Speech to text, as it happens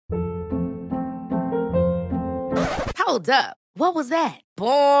Hold up. What was that?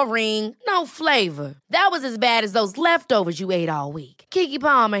 Boring. No flavor. That was as bad as those leftovers you ate all week. Keke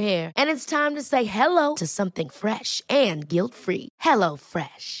Palmer here, and it's time to say hello to something fresh and guilt-free. Hello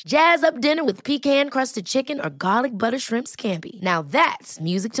Fresh. Jazz up dinner with pecan-crusted chicken or garlic butter shrimp scampi. Now that's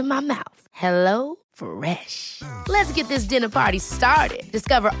music to my mouth. Hello Fresh. Let's get this dinner party started.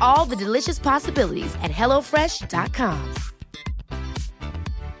 Discover all the delicious possibilities at hellofresh.com.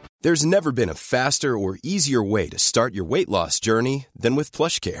 There's never been a faster or easier way to start your weight loss journey than with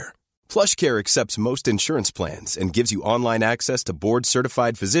PlushCare. PlushCare accepts most insurance plans and gives you online access to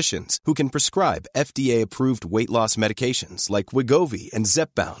board-certified physicians who can prescribe FDA-approved weight loss medications like Wegovy and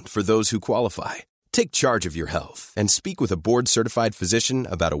Zepbound for those who qualify. Take charge of your health and speak with a board-certified physician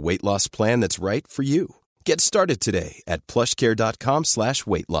about a weight loss plan that's right for you. Get started today at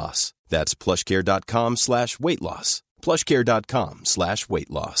plushcare.com/weight loss. That's plushcare.com/weight loss. plushcare.com/weight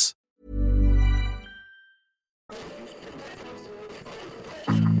loss.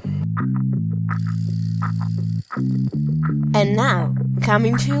 And now,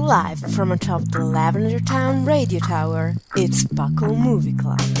 coming to you live from atop the Lavender Town radio tower, it's Puckle Movie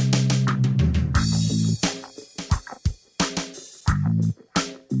Club.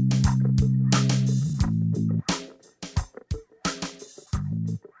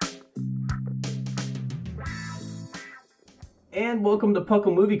 And welcome to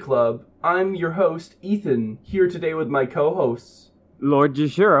Puckle Movie Club. I'm your host, Ethan, here today with my co-hosts, Lord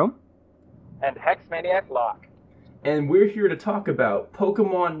Yashiro, and Hexmaniac Locke. And we're here to talk about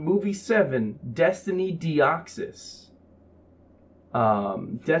Pokemon Movie 7, Destiny Deoxys.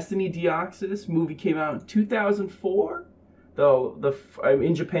 Destiny Deoxys movie came out in 2004, though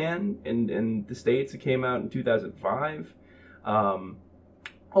in Japan and in the States it came out in 2005.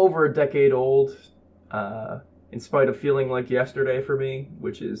 Over a decade old, in spite of feeling like yesterday for me,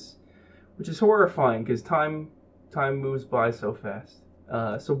 which is horrifying because time moves by so fast.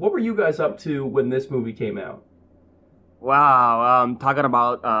 So what were you guys up to when this movie came out? Wow, talking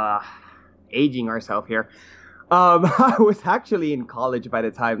about aging ourselves here. I was actually in college by the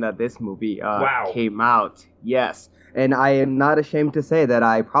time that this movie came out. Yes, and I am not ashamed to say that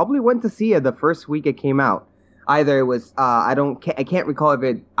I probably went to see it the first week it came out. Either it was I can't recall if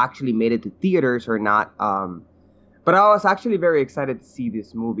it actually made it to theaters or not. But I was actually very excited to see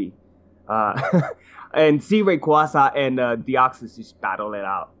this movie, and see Rayquaza and Deoxys just battle it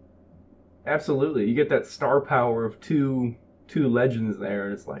out. Absolutely, you get that star power of two legends there,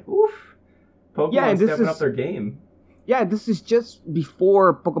 and it's like, oof, Pokemon stepping up their game. Yeah, this is just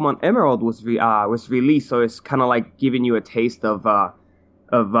before Pokemon Emerald was released, so it's kind of like giving you a taste of what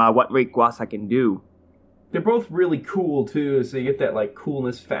Rayquaza can do. They're both really cool too, so you get that like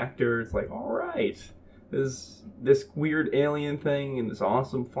coolness factor. It's like, all right, this weird alien thing and this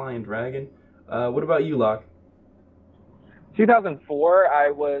awesome flying dragon. What about you, Locke? 2004, I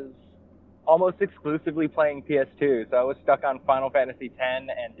was almost exclusively playing PS2, so I was stuck on Final Fantasy X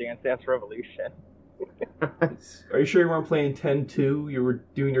and Dance Dance Revolution. Are you sure you weren't playing 10-2? You were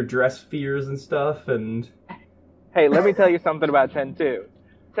doing your dress spheres and stuff, and... Hey, let me tell you something about 10-2.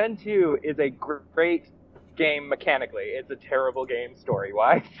 10-2 is a great game mechanically. It's a terrible game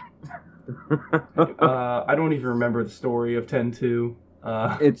story-wise. I don't even remember the story of 10-2.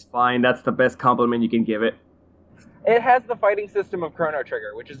 It's fine. That's the best compliment you can give it. It has the fighting system of Chrono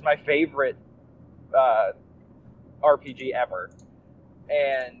Trigger, which is my favorite RPG ever.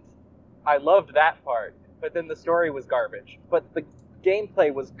 And I loved that part, but then the story was garbage. But the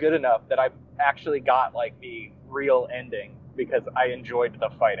gameplay was good enough that I actually got like the real ending because I enjoyed the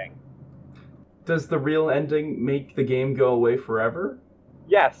fighting. Does the real ending make the game go away forever?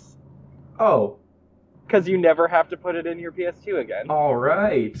 Yes. Oh. Because you never have to put it in your PS2 again. All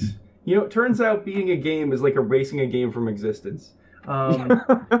right. You know, it turns out being a game is like erasing a game from existence.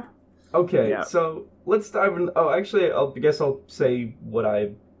 Okay, yeah. So let's dive in. Oh, actually, I guess I'll say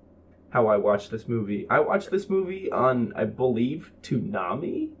how I watched this movie. I watched this movie on, I believe,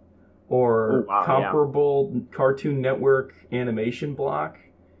 Toonami or comparable Cartoon Network animation block.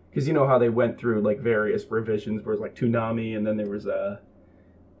 Because you know how they went through like various revisions where it was like Toonami and then there was the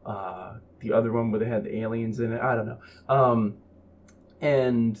other one where they had the aliens in it. I don't know.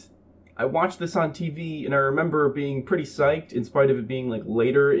 And I watched this on TV and I remember being pretty psyched in spite of it being like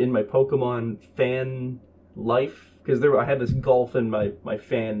later in my Pokemon fan life. Because I had this gulf in my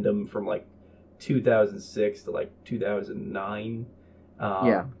fandom from like 2006 to like 2009.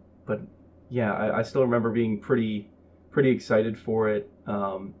 But yeah, I still remember being pretty excited for it.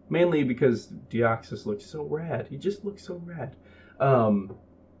 Mainly because Deoxys looked so rad. He just looked so rad.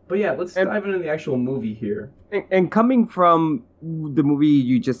 But yeah, let's dive into the actual movie here. And coming from the movie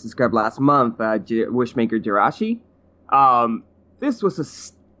you just described last month, Wishmaker Jirachi, This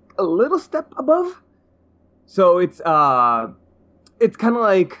was a little step above. So it's kind of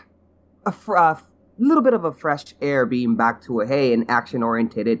like a little bit of a fresh air being back to an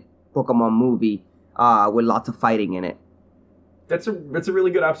action-oriented Pokemon movie with lots of fighting in it. That's a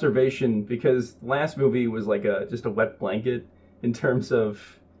really good observation, because the last movie was like just a wet blanket in terms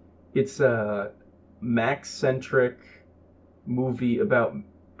of it's a Max-centric movie about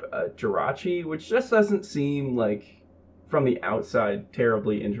Jirachi, which just doesn't seem like, from the outside,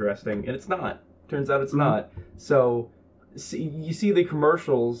 terribly interesting, and it's not. Turns out it's not. So you see the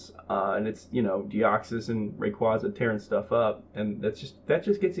commercials, and it's, Deoxys and Rayquaza tearing stuff up, and that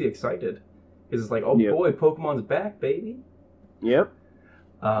just gets you excited. It's like, boy, Pokemon's back, baby. Yep.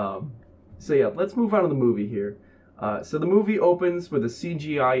 So yeah, let's move on to the movie here. So the movie opens with a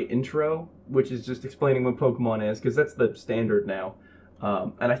CGI intro, which is just explaining what Pokemon is, because that's the standard now.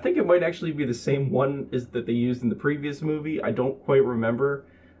 And I think it might actually be the same one as that they used in the previous movie. I don't quite remember.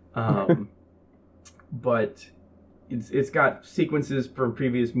 But it's got sequences from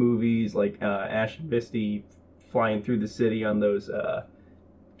previous movies, like Ash and Misty flying through the city on those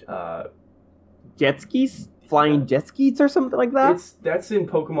jet skis? Flying jet skis or something like that? That's in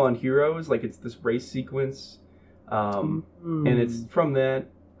Pokemon Heroes, like it's this race sequence. And it's from that.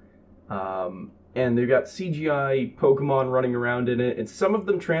 And they've got CGI Pokemon running around in it, and some of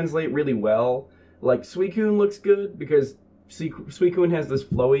them translate really well. Like Suicune looks good because Suicune has this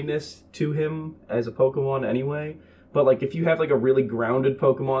flowiness to him as a Pokemon anyway. But like if you have like a really grounded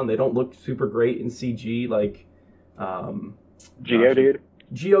Pokemon, they don't look super great in CG. Like Geodude.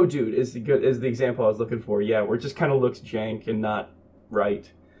 Geodude is the example I was looking for. Yeah, where it just kind of looks jank and not right.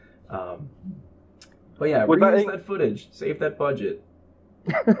 But yeah, reuse that footage, save that budget.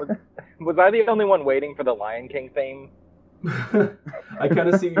 Was I the only one waiting for the Lion King theme? I kind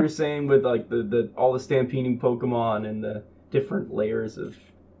of see what you're saying with like the all the stampeding Pokemon and the different layers of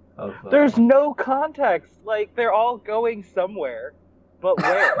There's no context. Like they're all going somewhere, but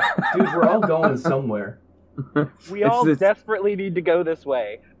where? Dude, we're all going somewhere. We all desperately need to go this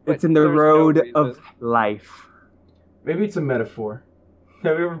way. It's in the road of life. Maybe it's a metaphor.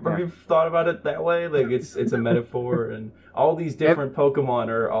 Have you thought about it that way? Like it's a metaphor, and all these different Pokemon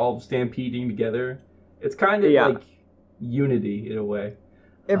are all stampeding together. It's kind of like unity in a way.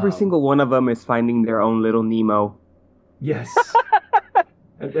 Every single one of them is finding their own little Nemo. Yes.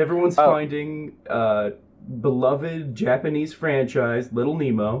 And everyone's finding beloved Japanese franchise Little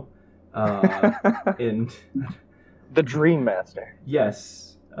Nemo. And the Dream Master.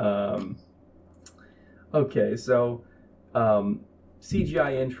 Yes. Okay, so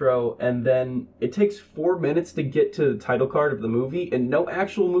CGI intro, and then it takes 4 minutes to get to the title card of the movie, and no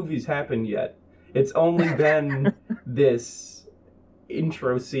actual movies happened yet. It's only been this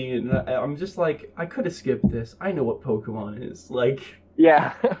intro scene, and I'm just like, I could have skipped this. I know what Pokemon is. Like,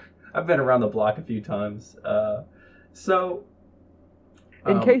 yeah. I've been around the block a few times.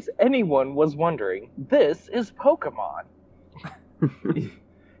 In case anyone was wondering, this is Pokemon.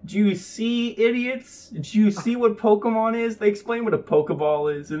 Do you see, idiots? Do you see what Pokemon is? They explain what a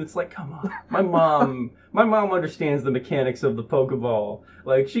Pokeball is, and it's like, come on. My mom understands the mechanics of the Pokeball.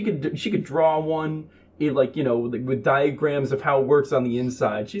 Like, she could draw one, with diagrams of how it works on the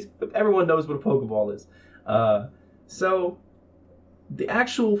inside. Everyone knows what a Pokeball is. So the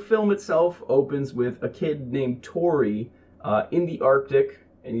actual film itself opens with a kid named Tori in the Arctic,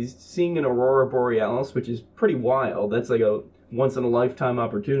 and he's seeing an aurora borealis, which is pretty wild. That's like a once-in-a-lifetime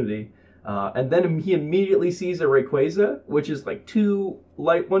opportunity. And then he immediately sees a Rayquaza, which is like two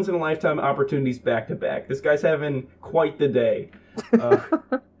once-in-a-lifetime opportunities back-to-back. This guy's having quite the day. So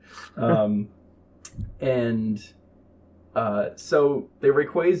the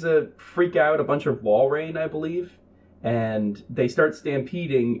Rayquaza freak out a bunch of Walrein, I believe, and they start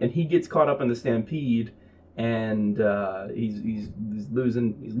stampeding, and he gets caught up in the stampede, and he's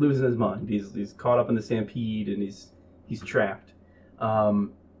losing his mind. He's caught up in the stampede, and he's trapped.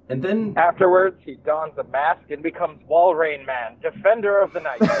 And then afterwards, he dons a mask and becomes Walrein Man, Defender of the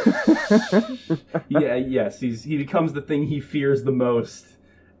Night. He becomes the thing he fears the most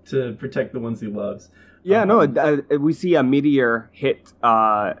to protect the ones he loves. Yeah, we see a meteor hit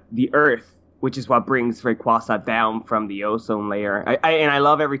the Earth, which is what brings Rayquaza down from the ozone layer. I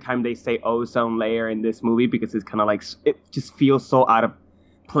love every time they say ozone layer in this movie, because it's kind of like, it just feels so out of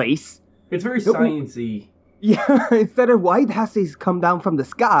place. It's very sciencey. Yeah, instead of why has he come down from the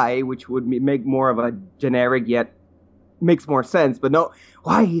sky, which would make more of a generic yet makes more sense. But no,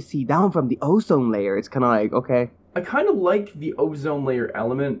 why is he down from the ozone layer? It's kind of like, okay. I kind of like the ozone layer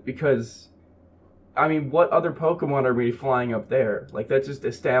element because, I mean, what other Pokemon are we flying up there? Like, that just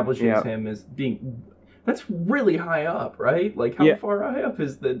establishes him as being That's really high up, right? Like, how far high up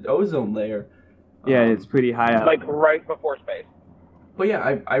is the ozone layer? Yeah, it's pretty high up. Like, right before space. But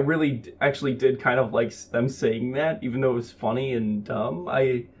yeah, I really actually did kind of like them saying that, even though it was funny and dumb.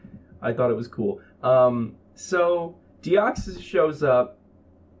 I thought it was cool. So Deoxys shows up,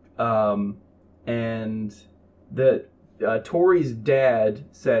 and Tori's dad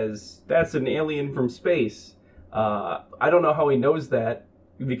says, that's an alien from space. I don't know how he knows that,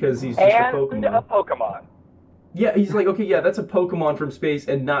 because he's just a Pokemon. Yeah, he's like, okay, yeah, that's a Pokemon from space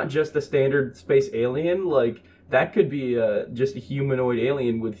and not just a standard space alien. Like, that could be just a humanoid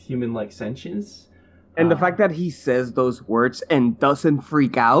alien with human-like sentience. And the fact that he says those words and doesn't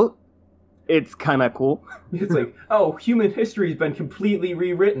freak out, it's kind of cool. It's like, oh, human history's been completely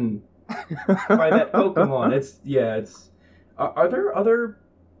rewritten by that Pokemon. Are there other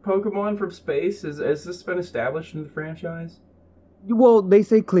Pokemon from space? Has this been established in the franchise? Well, they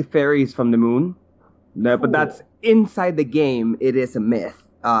say Clefairy's from the moon. No, cool. But that's inside the game. It is a myth.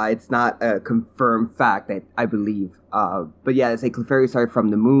 It's not a confirmed fact, I believe. But yeah, they say Clefairy's are from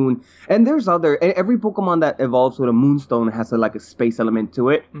the moon. And there's every Pokemon that evolves with a Moonstone has a space element to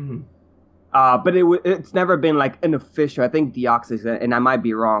it. Mm-hmm. But it's never been like an official. I think Deoxys, and I might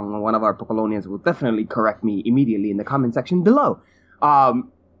be wrong, one of our Pokelonians will definitely correct me immediately in the comment section below.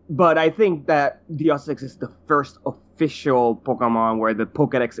 But I think that Deoxys is the first official Pokemon where the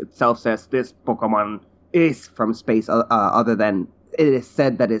Pokedex itself says this Pokemon is from space, other than it is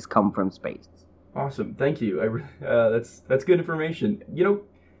said that it's come from space. Awesome, thank you. That's good information. You know,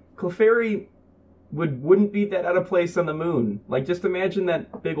 Clefairy wouldn't be that out of place on the moon. Like, just imagine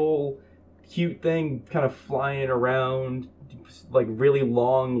that big old cute thing kind of flying around, like really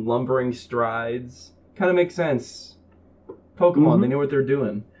long, lumbering strides. Kind of makes sense. Pokemon, They know what they're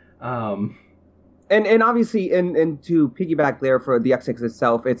doing. And obviously, and to piggyback there for Deoxys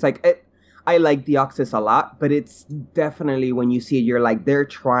itself, it's like, I like Deoxys a lot, but it's definitely, when you see it, you're like, they're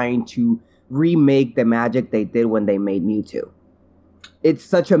trying to remake the magic they did when they made Mewtwo. It's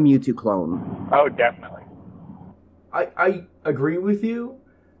such a Mewtwo clone. Oh, definitely. I agree with you,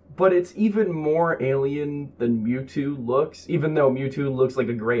 but it's even more alien than Mewtwo looks, even though Mewtwo looks like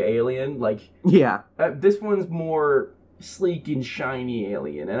a gray alien. Like, yeah. This one's more sleek and shiny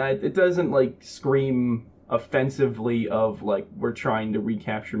alien, and it doesn't like scream offensively of like we're trying to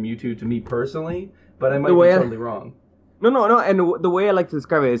recapture Mewtwo to me personally, but I might be totally wrong. No, and the way I like to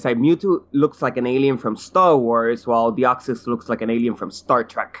describe it is like Mewtwo looks like an alien from Star Wars, while Deoxys looks like an alien from Star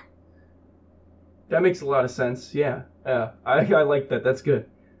Trek. That makes a lot of sense. Yeah, I like that. That's good.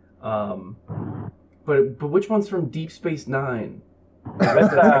 But which one's from Deep Space Nine?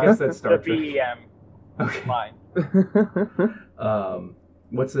 I guess that's Star Trek. The BEM. Okay. Mine.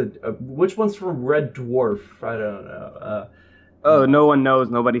 Which one's from Red Dwarf? I don't know. No one knows.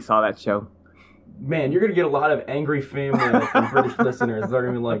 Nobody saw that show. Man, you're gonna get a lot of angry family from British listeners. They're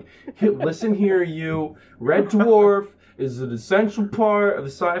gonna be like, hey, "Listen here, you. Red Dwarf is an essential part of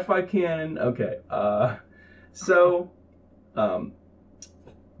the sci-fi canon." Okay. So,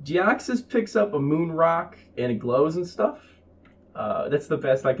 Deoxys picks up a moon rock and it glows and stuff. That's the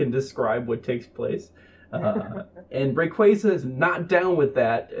best I can describe what takes place. And Rayquaza is not down with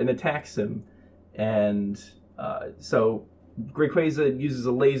that and attacks him. And so Rayquaza uses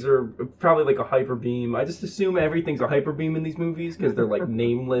a laser, probably like a hyper beam. I just assume everything's a hyper beam in these movies because they're like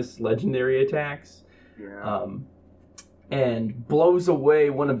nameless legendary attacks. Yeah. And blows away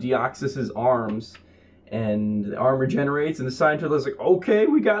one of Deoxys' arms. And the arm regenerates, and the scientist is like, okay,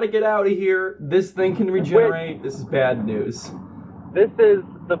 we gotta get out of here. This thing can regenerate. This is bad news. This is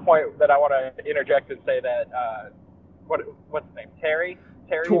the point that I want to interject and say that, what's his name? Terry's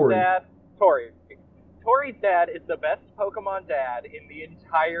dad? Tori's dad is the best Pokemon dad in the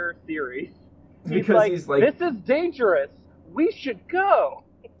entire series. He's like, this is dangerous. We should go.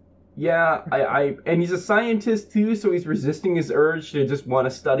 Yeah, and he's a scientist too, so he's resisting his urge to just want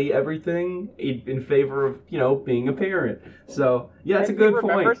to study everything in favor of, being a parent. So, yeah, it's a good point. He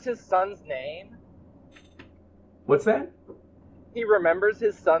remembers his son's name. What's that? He remembers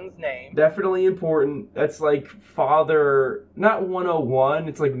his son's name. Definitely important. That's like father, not 101,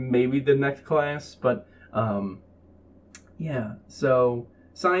 it's like maybe the next class, but, yeah. So,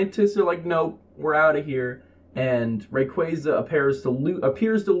 scientists are like, nope, we're out of here. And Rayquaza appears to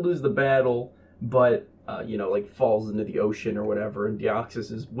lose the battle, but, falls into the ocean or whatever, and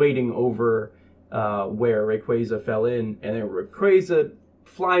Deoxys is waiting over where Rayquaza fell in, and then Rayquaza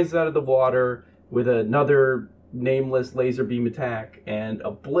flies out of the water with another nameless laser beam attack and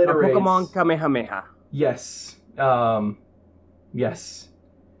obliterates... A Pokemon Kamehameha. Yes. Yes.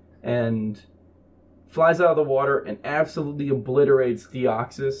 And flies out of the water and absolutely obliterates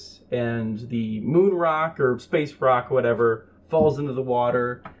Deoxys, and the moon rock or space rock, whatever, falls into the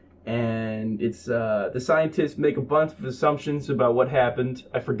water, and it's the scientists make a bunch of assumptions about what happened.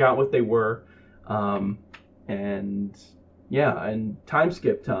 I forgot what they were, and time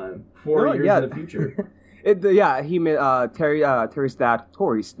skip time, 4 years in the future.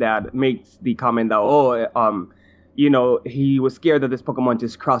 Tori's dad makes the comment that he was scared that this Pokemon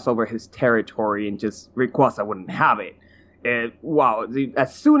just crossed over his territory and just Rayquaza wouldn't have it. And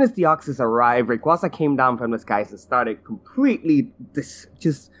as soon as Deoxys arrived, Rayquaza came down from the skies and started completely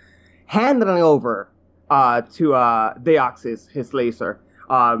just handing over to Deoxys his laser.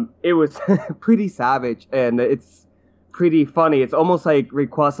 It was pretty savage, and it's pretty funny. It's almost like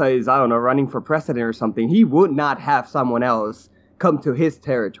Rayquaza is, running for president or something. He would not have someone else come to his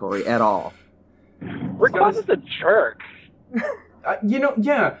territory at all. Rayquaza's a jerk.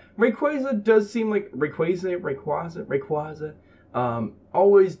 Rayquaza does seem like Rayquaza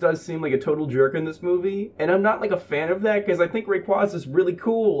always does seem like a total jerk in this movie, and I'm not like a fan of that because I think Rayquaza's really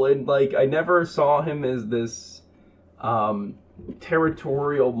cool, and like I never saw him as this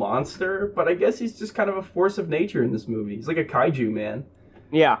territorial monster, but I guess he's just kind of a force of nature in this movie. He's like a kaiju man.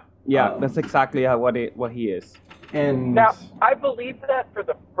 Yeah, that's exactly what he is. And now I believe that for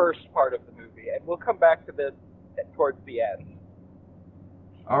the first part of the movie, and we'll come back to this towards the end.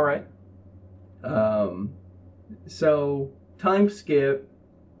 All right. So time skip,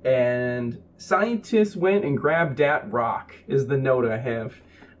 and scientists went and grabbed that rock. Is the note I have.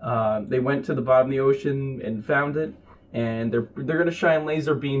 They went to the bottom of the ocean and found it, and they're gonna shine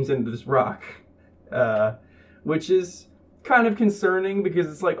laser beams into this rock, which is kind of concerning because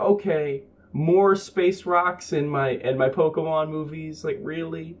it's like, okay, more space rocks in my Pokemon movies. Like,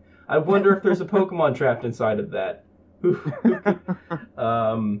 really? I wonder if there's a Pokemon trapped inside of that.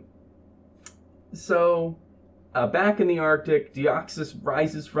 So, back in the Arctic, Deoxys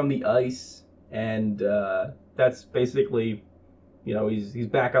rises from the ice, and that's basically, he's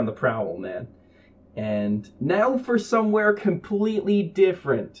back on the prowl, man. And now for somewhere completely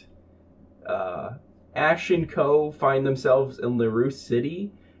different. Ash and Co. find themselves in Larue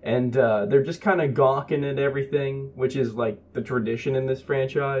City, and they're just kind of gawking at everything, which is like the tradition in this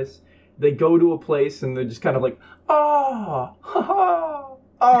franchise. They go to a place and they're just kind of like, ah, ha ha,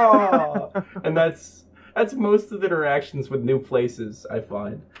 ah, and that's most of the interactions with new places, I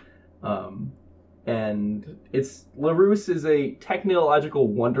find. And Larue is a technological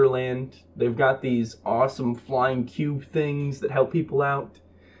wonderland. They've got these awesome flying cube things that help people out.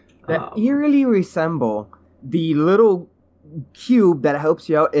 That eerily resemble the little cube that helps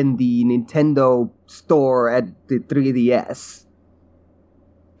you out in the Nintendo store at the 3DS.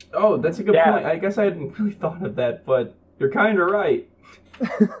 Oh, that's a good point. I guess I hadn't really thought of that, but you're kind of right.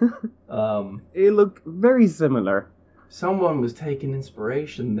 It looked very similar. Someone was taking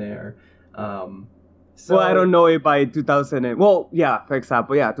inspiration there. Well, I don't know if by 2000... for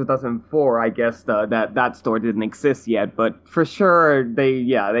example, 2004, I guess that store didn't exist yet. But for sure,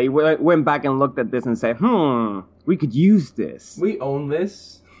 they went back and looked at this and said, we could use this. We own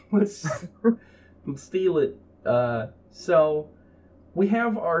this. Let's steal it. So we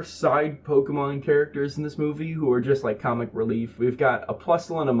have our side Pokemon characters in this movie who are just like comic relief. We've got a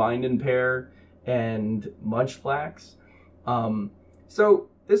Plusle and a Minun pair and Munchlax. So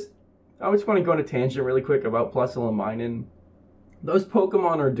this... I just want to go on a tangent really quick about Plusle and Minun. Those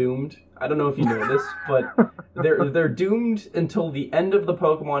Pokemon are doomed. I don't know if you know this, but they're doomed until the end of the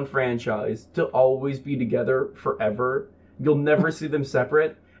Pokemon franchise to always be together forever. You'll never see them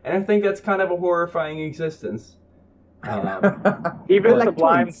separate, and I think that's kind of a horrifying existence. Even like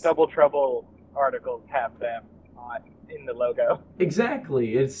Sublime's Double Trouble articles have them in the logo.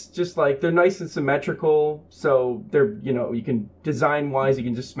 Exactly. It's just like they're nice and symmetrical, so they're, you can design-wise, you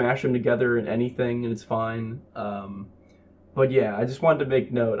can just smash them together in anything and it's fine. But yeah, I just wanted to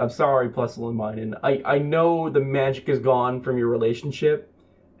make note. I'm sorry, Plusle and Minun. I know the magic is gone from your relationship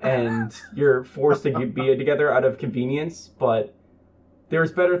and you're forced to be together out of convenience, but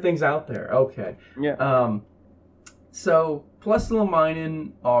there's better things out there. Okay. Yeah. So Plusle and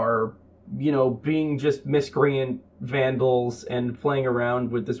Minun are, being just miscreant vandals and playing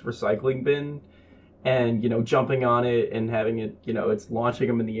around with this recycling bin and, jumping on it and having it, it's launching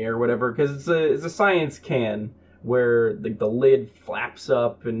them in the air or whatever, because it's a science can where the lid flaps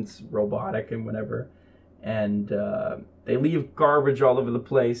up and it's robotic and whatever. And they leave garbage all over the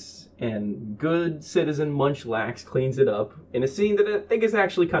place, and good citizen Munchlax cleans it up in a scene that I think is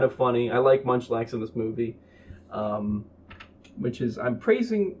actually kind of funny. I like Munchlax in this movie. Which is, I'm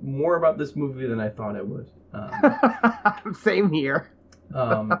praising more about this movie than I thought I would. Same here.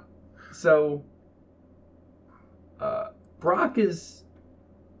 So, Brock is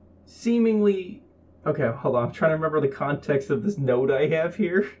seemingly... Okay, hold on. I'm trying to remember the context of this note I have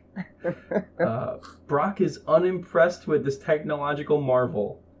here. Brock is unimpressed with this technological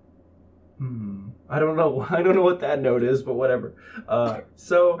marvel. I don't know. I don't know what that note is, but whatever.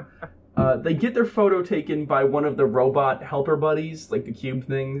 So they get their photo taken by one of the robot helper buddies, like the cube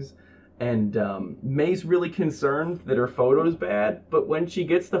things. And May's really concerned that her photo is bad, but when she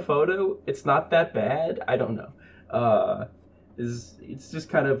gets the photo, it's not that bad. I don't know. It's just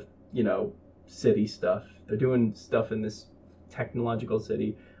kind of, city stuff. They're doing stuff in this technological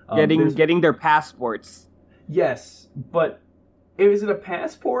city. Getting their passports. Yes, but is it a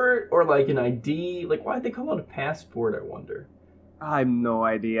passport or like an ID? Like, why'd they call it a passport, I wonder? I have no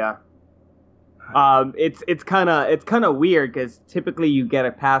idea. It's kind of weird because typically you get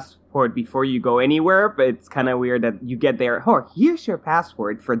a passport before you go anywhere, but it's kind of weird that you get there. Oh, here's your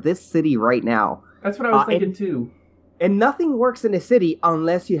passport for this city right now. That's what I was thinking too. And nothing works in a city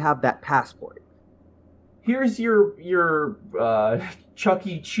unless you have that passport. Here's your Chuck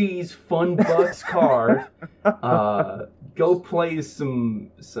E. Cheese Fun Bucks card. Go play some.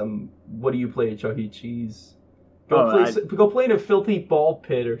 What do you play at Chuck E. Cheese? Go play in a filthy ball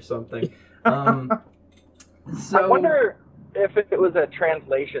pit or something. So I wonder if it was a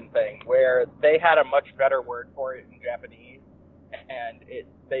translation thing where they had a much better word for it in Japanese, and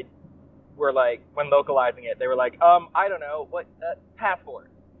they were like, when localizing it, they were like, I don't know, what passport.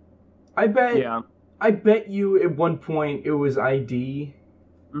 I bet you at one point it was ID,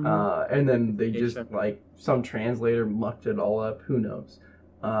 and then they just like some translator mucked it all up. Who knows?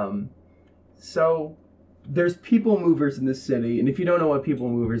 So there's people movers in this city, and if you don't know what people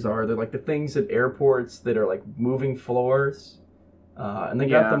movers are, they're like the things at airports that are like moving floors, and they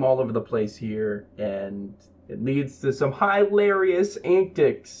got them all over the place here, and it leads to some hilarious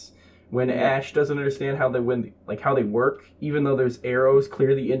antics when Ash doesn't understand how they work, even though there's arrows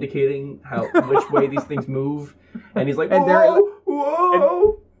clearly indicating which way these things move, and he's like,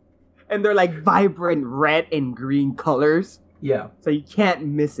 whoa. And they're like vibrant red and green colors. Yeah. So you can't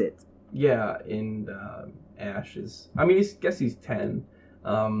miss it. Yeah, and Ash is... I guess he's 10.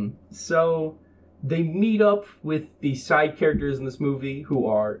 So they meet up with the side characters in this movie, who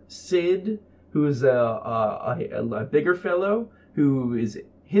are Sid, who is a bigger fellow, who is...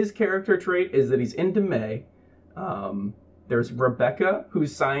 His character trait is that he's into May. There's Rebecca,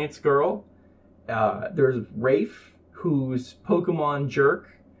 who's Science Girl. There's Rafe, who's Pokemon Jerk.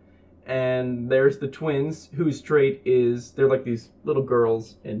 And there's the twins, whose trait is... They're like these little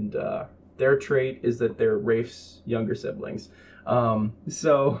girls, and their trait is that they're Rafe's younger siblings.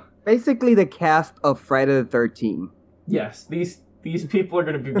 So... Basically the cast of Friday the 13th. Yes, these people are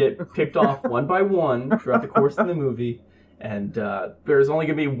going to get picked off one by one throughout the course of the movie. And there's only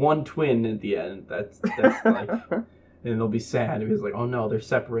going to be one twin at the end. That's like... And it'll be sad because like, oh no, they're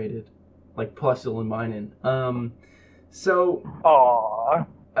separated. Like Pustle and Minun. So... Aww.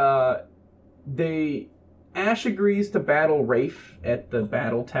 Ash agrees to battle Rafe at the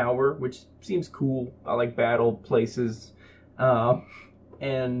battle tower, which seems cool. I like battle places.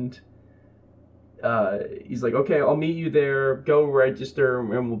 And he's like, okay, I'll meet you there, go register,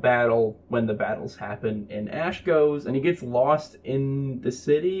 and we'll battle when the battles happen. And Ash goes, and he gets lost in the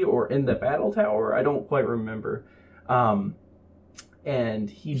city or in the battle tower. I don't quite remember. And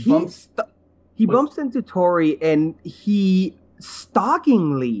he bumps into Tori, and he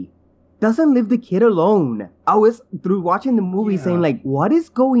stalkingly doesn't leave the kid alone. I was, through watching the movie, saying like, what is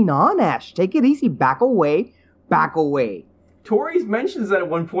going on, Ash? Take it easy. Back away. Tori mentions that at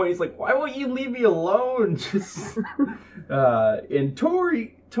one point. He's like, why won't you leave me alone? Just and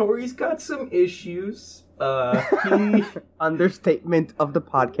Tori's got some issues. Understatement of the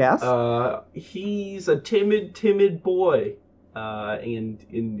podcast. He's a timid boy. And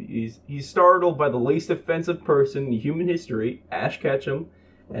he's startled by the least offensive person in human history, Ash Ketchum,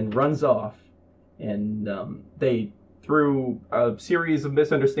 and runs off. And they, through a series of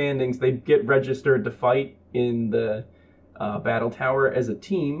misunderstandings, they get registered to fight in the battle tower as a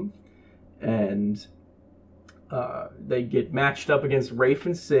team, and they get matched up against Rafe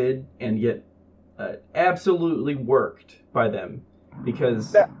and Sid and get absolutely worked by them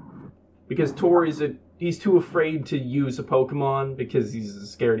because Tori's he's too afraid to use a Pokemon because he's a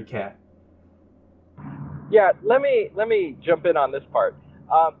scaredy cat. Yeah, let me jump in on this part.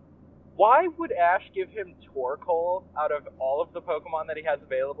 Why would Ash give him Torkoal out of all of the Pokemon that he has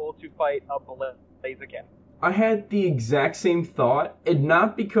available to fight a Blaziken? I had the exact same thought, and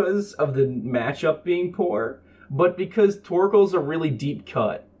not because of the matchup being poor, but because Torkoal's a really deep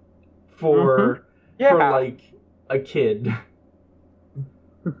cut for like a kid.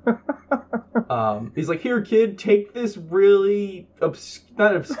 He's like, here, kid, take this really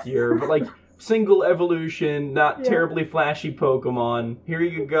not obscure, but like single evolution, not terribly flashy Pokemon. Here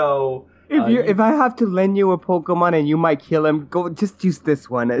you go. If I have to lend you a Pokemon and you might kill him, go just use this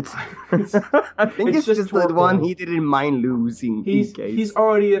one. I think it's just the one he didn't mind losing. He's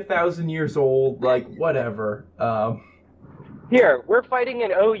already 1,000 years old. Like, whatever. Here, we're fighting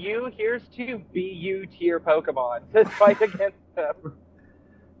an OU. Here's 2 BU tier Pokemon to fight against them.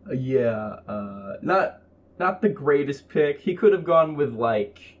 Not the greatest pick. He could have gone with,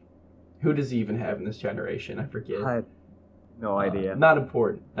 like, who does he even have in this generation? I forget. I have no idea. Not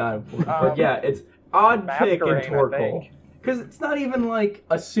important. But yeah, it's odd pick in Torkoal. Because it's not even like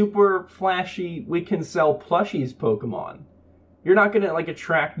a super flashy, we can sell plushies Pokemon. You're not going to, like,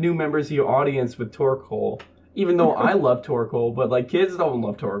 attract new members of your audience with Torkoal. Even though I love Torkoal, but, like, kids don't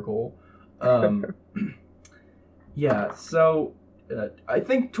love Torkoal. Yeah, so I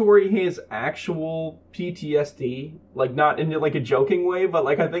think Tori has actual PTSD. Like, not in, like, a joking way, but,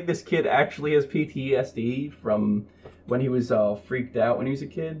 like, I think this kid actually has PTSD from when he was freaked out when he was a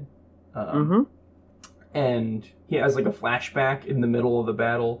kid. And he has, like, a flashback in the middle of the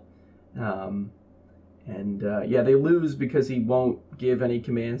battle. They lose because he won't give any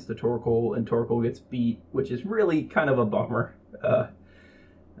commands to Torkoal, and Torkoal gets beat, which is really kind of a bummer.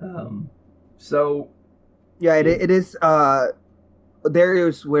 It is. There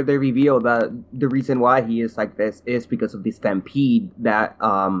is where they reveal that the reason why he is like this is because of the stampede that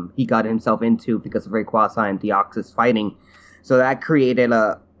he got himself into because of Rayquaza and Deoxys fighting. So that created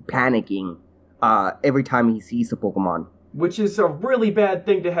a panicking every time he sees a Pokemon. Which is a really bad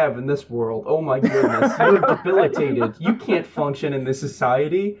thing to have in this world. Oh my goodness, you're debilitated. You can't function in this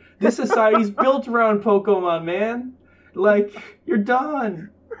society. This society's built around Pokemon, man. Like, you're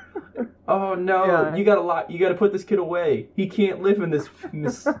done. Oh no, yeah. You gotta put this kid away. He can't live in this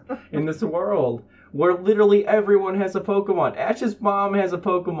world where literally everyone has a Pokemon. Ash's mom has a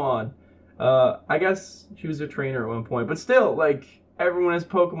Pokemon. I guess she was a trainer at one point, but still, like, everyone has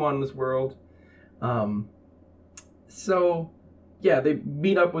Pokemon in this world. So, yeah, they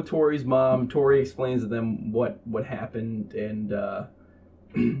meet up with Tori's mom. Tori explains to them what happened, and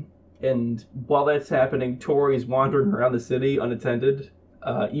and while that's happening, Tori's wandering around the city unattended,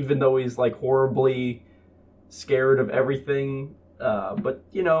 even though he's, like, horribly scared of everything. But,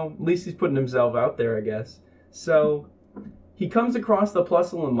 you know, at least he's putting himself out there, I guess. So he comes across the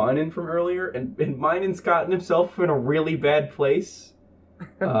Plusle and Minun from earlier, and Minun's gotten himself in a really bad place.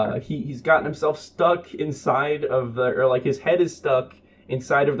 He's gotten himself stuck inside of his head is stuck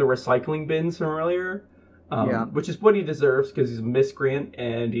inside of the recycling bins from earlier, which is what he deserves because he's a miscreant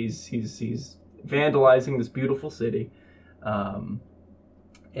and he's vandalizing this beautiful city.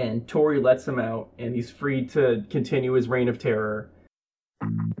 And Tori lets him out, and he's free to continue his reign of terror.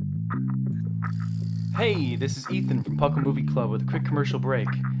 Hey, this is Ethan from Puckle Movie Club with a quick commercial break.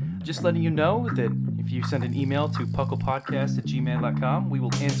 Just letting you know that if you send an email to pucklepodcast@gmail.com, we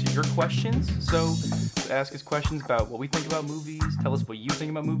will answer your questions. So ask us questions about what we think about movies, tell us what you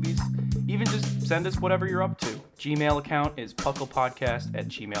think about movies, even just send us whatever you're up to. Gmail account is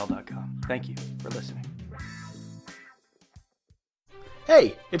pucklepodcast@gmail.com. Thank you for listening.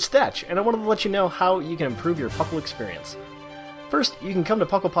 Hey, it's Thatch, and I wanted to let you know how you can improve your Puckle experience. First, you can come to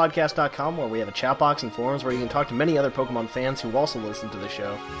pucklepodcast.com, where we have a chat box and forums where you can talk to many other Pokemon fans who also listen to the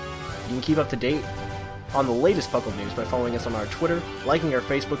show. You can keep up to date on the latest Puckle news by following us on our Twitter, liking our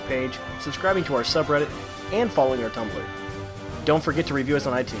Facebook page, subscribing to our subreddit, and following our Tumblr. Don't forget to review us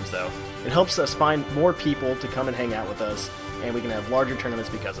on iTunes, though. It helps us find more people to come and hang out with us, and we can have larger tournaments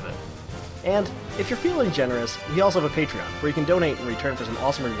because of it. And if you're feeling generous, we also have a Patreon, where you can donate in return for some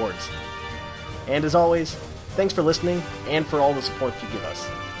awesome rewards. And as always, thanks for listening, and for all the support you give us.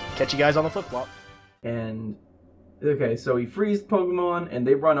 Catch you guys on the flip-flop. And, okay, so he frees Pokemon, and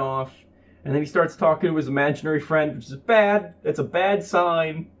they run off, and then he starts talking to his imaginary friend, which is bad. It's a bad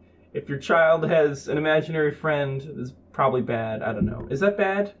sign. If your child has an imaginary friend, it's probably bad. I don't know. Is that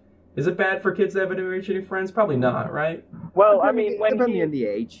bad? Is it bad for kids to have imaginary friends? Probably not, right? Well, I mean, when depending on the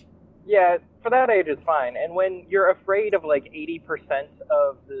age. Yeah, for that age it's fine. And when you're afraid of like 80%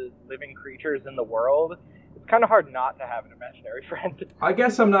 of the living creatures in the world, it's kind of hard not to have an imaginary friend. I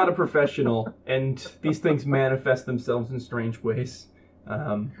guess I'm not a professional, and these things manifest themselves in strange ways.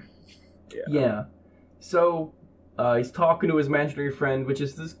 Yeah. So he's talking to his imaginary friend, which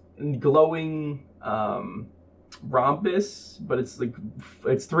is this glowing rhombus, but it's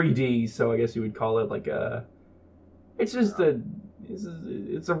 3D, so I guess you would call it like a. It's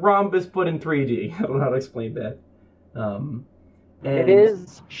a rhombus, but in 3D. I don't know how to explain that. And it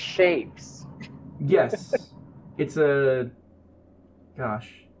is shapes. Yes, it's a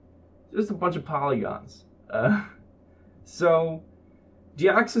just a bunch of polygons. So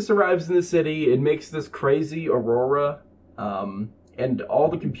Deoxys arrives in the city and makes this crazy aurora, and all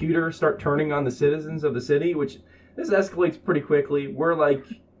the computers start turning on the citizens of the city, which this escalates pretty quickly. We're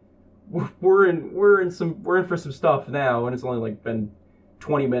in for some stuff now, and it's only like been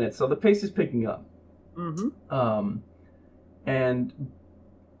 20 minutes, so the pace is picking up. Mm-hmm. And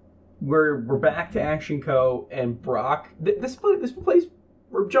we're back to Action Co. and Brock. This place,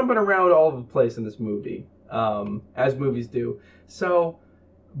 we're jumping around all over the place in this movie, as movies do. So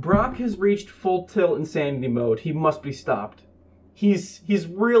Brock has reached full tilt insanity mode. He must be stopped. He's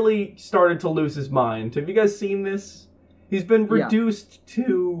really started to lose his mind. Have you guys seen this? He's been reduced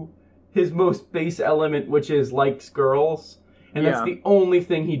to his most base element, which is likes girls, and that's the only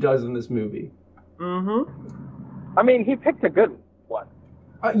thing he does in this movie. Mm-hmm. I mean, he picked a good one.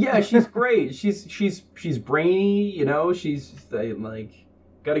 Yeah, she's great. She's brainy, you know. She's like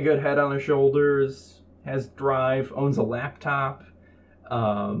got a good head on her shoulders, has drive, owns a laptop,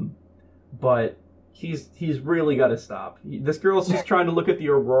 but he's really got to stop. This girl's just trying to look at the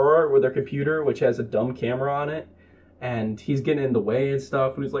aurora with her computer, which has a dumb camera on it, and he's getting in the way and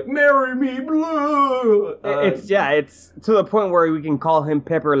stuff. And he's like, "Marry me, blue." It's to the point where we can call him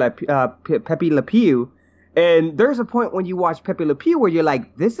Pepe Le Pew. And there's a point when you watch Pepe Le Pew where you're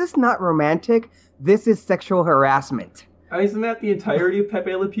like, this is not romantic. This is sexual harassment. Isn't that the entirety of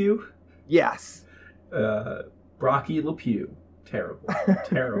Pepe Le Pew? Yes. Brocky Le Pew. Terrible.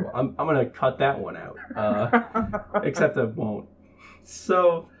 Terrible. I'm going to cut that one out. Except I won't.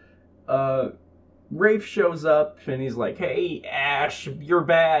 So, Rafe shows up and he's like, "Hey, Ash, you're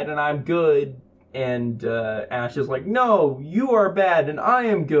bad and I'm good." And Ash is like, "No, you are bad and I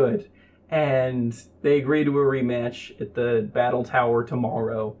am good." And they agree to a rematch at the Battle Tower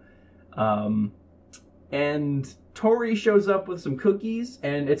tomorrow. And Tori shows up with some cookies,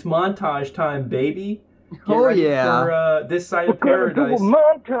 and it's montage time, baby. Get ready for This Side of Paradise.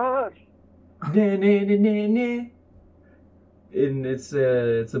 Montage! Na, na, na, na, na. And it's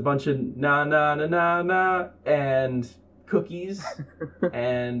a bunch of na na na na na and cookies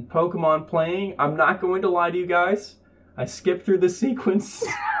and Pokemon playing. I'm not going to lie to you guys. I skipped through the sequence.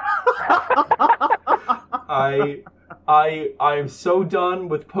 I'm so done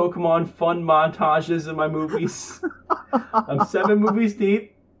with Pokemon fun montages in my movies. I'm 7 movies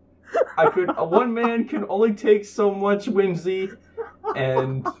deep. One man can only take so much whimsy,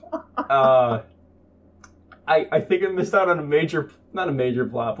 and I think I missed out on not a major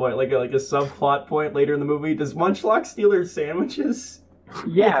plot point, like a subplot point later in the movie. Does Munchlax steal her sandwiches?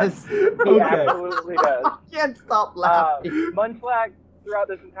 Yes, he absolutely does. I can't stop laughing. Munchlax throughout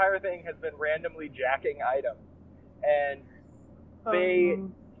this entire thing has been randomly jacking items, and they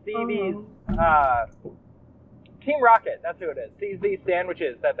see these Team Rocket, that's who it is, sees these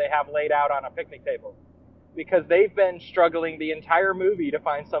sandwiches that they have laid out on a picnic table because they've been struggling the entire movie to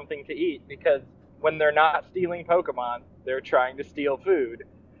find something to eat, because when they're not stealing Pokemon, they're trying to steal food.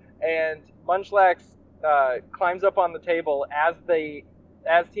 And Munchlax climbs up on the table as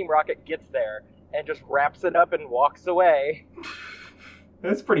Team Rocket gets there and just wraps it up and walks away.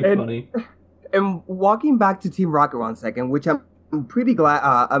 That's pretty funny. And walking back to Team Rocket 1 second, which I'm pretty glad.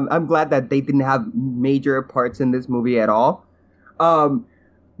 I'm glad that they didn't have major parts in this movie at all.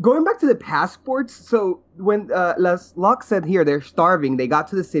 Going back to the passports, so when Locke said here they're starving, they got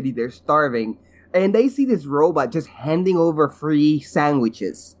to the city, they're starving, and they see this robot just handing over free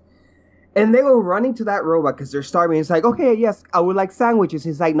sandwiches. And they were running to that robot because they're starving. It's like, okay, yes, I would like sandwiches.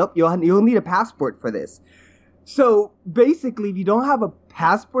 He's like, nope, you'll need a passport for this. So basically, if you don't have a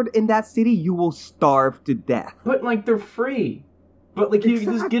passport in that city, you will starve to death. But like, they're free. But like, you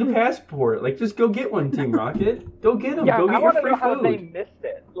can just get a passport. Like, just go get one, Team Rocket. Go get them. Yeah, go get your free food. I want to know how they missed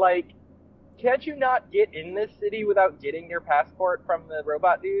it. Like, can't you not get in this city without getting your passport from the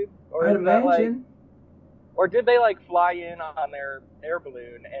robot dude? Or I'd imagine. Or did they like fly in on their air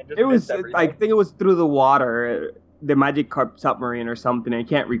balloon and just? It was. Everything? I think it was through the water, the Magikarp submarine or something. I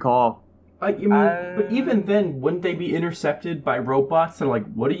can't recall. But even then, wouldn't they be intercepted by robots? They're like,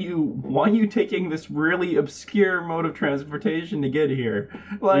 why are you taking this really obscure mode of transportation to get here?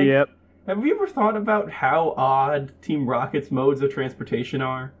 Like, yep. Have you ever thought about how odd Team Rocket's modes of transportation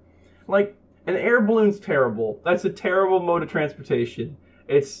are? Like, an air balloon's terrible. That's a terrible mode of transportation.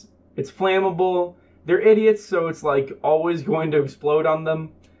 It's flammable. They're idiots, so it's like always going to explode on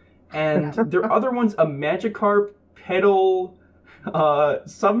them. And their other one's a Magikarp pedal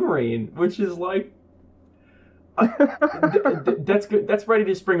submarine, which is like that's good. That's ready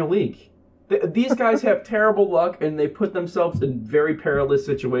to spring a leak. These guys have terrible luck, and they put themselves in very perilous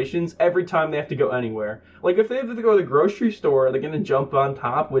situations every time they have to go anywhere. Like, if they have to go to the grocery store, are they going to jump on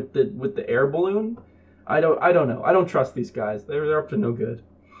top with the air balloon? I don't know. I don't trust these guys. They're up to no good.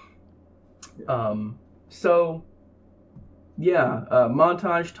 So, yeah,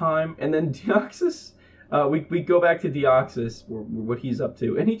 montage time, and then Deoxys. We go back to Deoxys, what he's up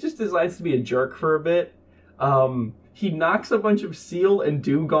to, and he just decides to be a jerk for a bit. He knocks a bunch of seal and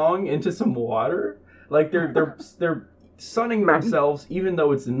dugong into some water. Like, they're sunning themselves, even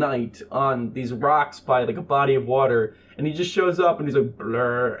though it's night, on these rocks by, like, a body of water, and he just shows up and he's like,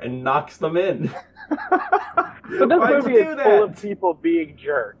 blur, and knocks them in. So this movie is full of people being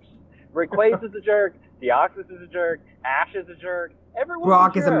jerks. Rayquaza is a jerk, Deoxys is a jerk, Ash is a jerk, everyone's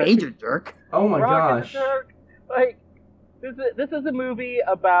Brock a jerk. is a major jerk. Oh my Brock gosh. Is a jerk. Like, this is a movie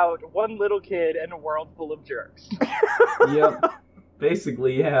about one little kid and a world full of jerks. Yep.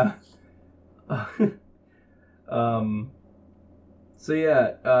 Basically, yeah. So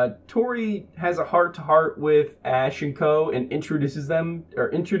yeah, Tori has a heart-to-heart with Ash and Co. and introduces him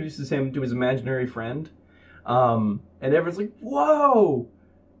to his imaginary friend. And everyone's like, whoa!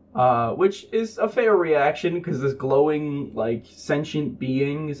 Which is a fair reaction, because this glowing, like, sentient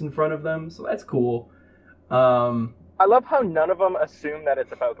being is in front of them, so that's cool. I love how none of them assume that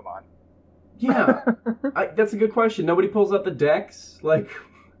it's a Pokemon. Yeah, that's a good question. Nobody pulls out the decks, like...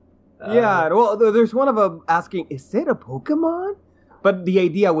 Yeah, well, there's one of them asking, is it a Pokemon? But the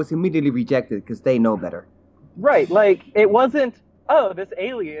idea was immediately rejected, because they know better. Right, like, it wasn't, oh, this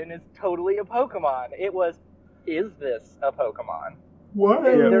alien is totally a Pokemon. It was, is this a Pokemon? What?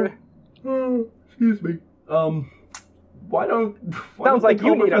 Excuse me. Why don't sounds like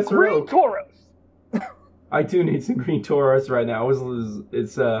you need a green Tauros. I do need some green Tauros right now.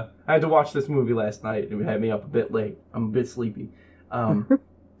 I had to watch this movie last night. It had me up a bit late. I'm a bit sleepy.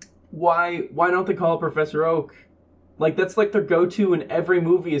 Why don't they call it Professor Oak? Like, that's like their go-to in every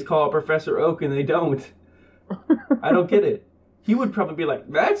movie is call it Professor Oak, and they don't. I don't get it. He would probably be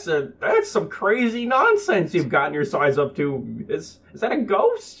like, that's some crazy nonsense you've gotten your size up to. Is that a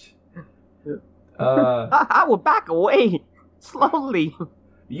ghost? I will back away slowly.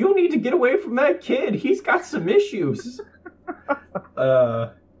 You need to get away from that kid. He's got some issues.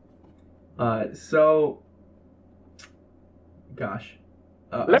 So, gosh.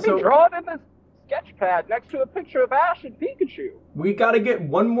 Let me draw it in this sketch pad next to a picture of Ash and Pikachu. We gotta get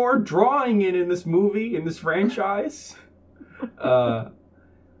one more drawing in this movie, in this franchise.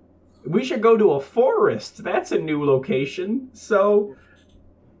 We should go to a forest. That's a new location. So,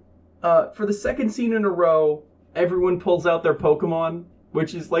 for the second scene in a row, everyone pulls out their Pokemon,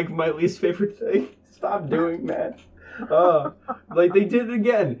 which is like my least favorite thing. Stop doing that. Like, they did it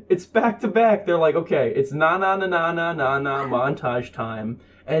again. It's back to back. They're like, okay, it's na montage time.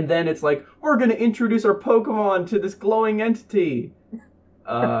 And then it's like, we're gonna introduce our Pokemon to this glowing entity.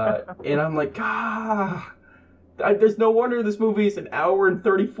 And I'm like, there's no wonder this movie is an hour and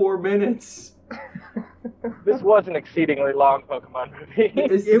 34 minutes. This was an exceedingly long Pokemon movie.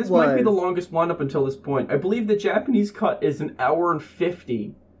 This might be the longest one up until this point. I believe the Japanese cut is an hour and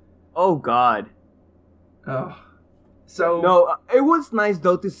 50. Oh, God. So no, it was nice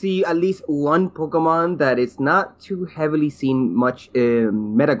though to see at least one Pokemon that is not too heavily seen much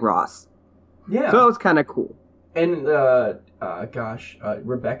in Metagross. Yeah. So it was kind of cool. And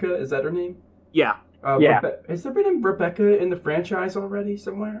Rebecca, is that her name? Yeah. Yeah. Has there been a Rebecca in the franchise already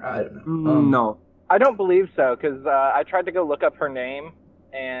somewhere? I don't know. No. I don't believe so, because I tried to go look up her name,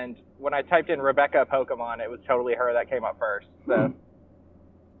 and when I typed in Rebecca Pokemon, it was totally her that came up first. So.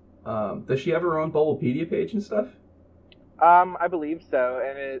 Does she have her own Bulbapedia page and stuff? I believe so,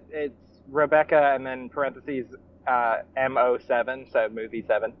 and it's Rebecca and then parentheses M07, so movie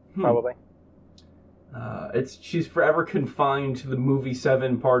 7, probably. She's forever confined to the movie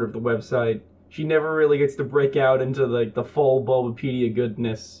 7 part of the website. She never really gets to break out into like the full Bulbapedia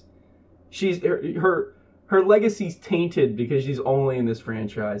goodness. She's her legacy's tainted because she's only in this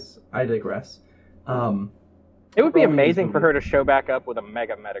franchise. I digress. It would be amazing for her to show back up with a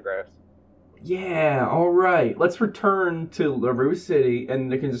Mega Metagross. Yeah, alright. Let's return to LaRue City,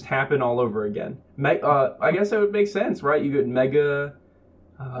 and it can just happen all over again. I guess that would make sense, right? You get Mega...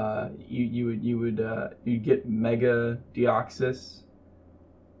 you'd get Mega Deoxys.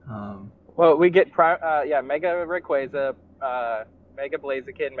 Well, we get Mega Rayquaza, Mega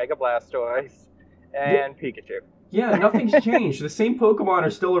Blaziken, Mega Blastoise, and Pikachu. Yeah, nothing's changed. The same Pokemon are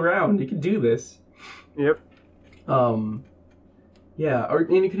still around. You can do this. Yep. Yeah,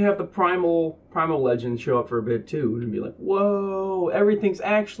 and you can have the Primal Legends show up for a bit too, and be like, "Whoa, everything's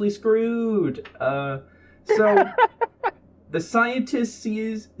actually screwed." So the scientists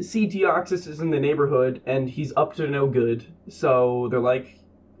see Deoxys is in the neighborhood, and he's up to no good. So they're like,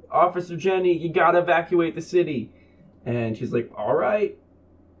 Officer Jenny, you gotta evacuate the city. And she's like, all right.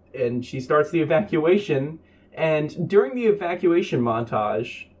 And she starts the evacuation. And during the evacuation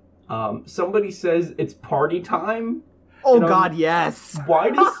montage, somebody says it's party time. Oh, God, yes.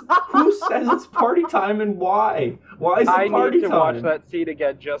 Who says it's party time and why? Why is it party time? I need to watch that scene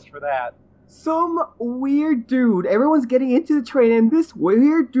again just for that. Some weird dude. Everyone's getting into the train, and this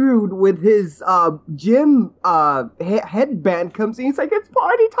weird dude with his gym headband comes in. He's like, it's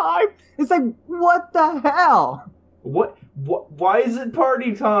party time. It's like, what the hell? What? Why is it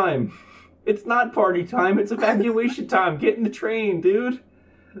party time? It's not party time. It's evacuation time. Get in the train, dude.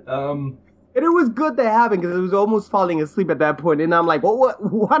 And it was good that happened because I was almost falling asleep at that point, and I'm like,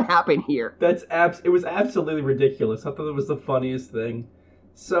 what happened here? It was absolutely ridiculous. I thought it was the funniest thing.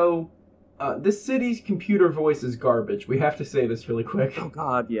 So, this city's computer voice is garbage. We have to say this really quick. Oh,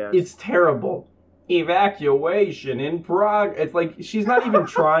 God, yes. It's terrible. Evacuation in Prague. It's like, she's not even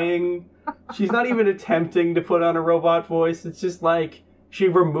trying. She's not even attempting to put on a robot voice. It's just like, she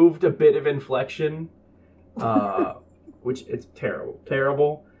removed a bit of inflection. Which, it's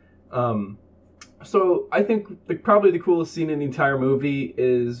terrible. So, I think probably the coolest scene in the entire movie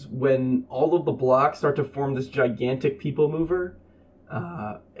is when all of the blocks start to form this gigantic people mover.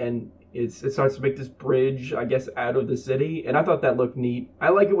 And it starts to make this bridge, I guess, out of the city, and I thought that looked neat. I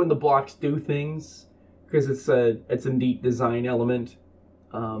like it when the blocks do things because it's a neat design element.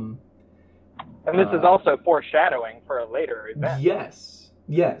 And this is also foreshadowing for a later event.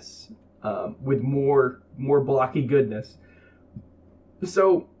 Yes, with more blocky goodness.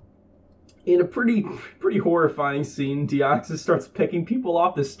 So, in a pretty horrifying scene, Deoxys starts picking people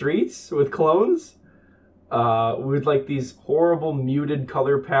off the streets with clones. With like these horrible muted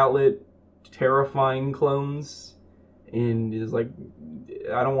color palette, terrifying clones, and is like,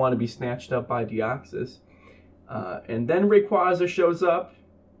 I don't want to be snatched up by Deoxys. And then Rayquaza shows up,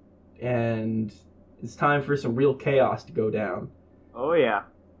 and it's time for some real chaos to go down. Oh yeah.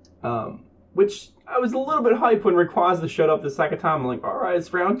 Which I was a little bit hyped when Rayquaza showed up the second time. I'm like, all right,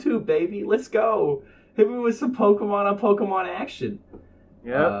 it's round 2, baby, let's go. Hit me with some Pokemon on Pokemon action.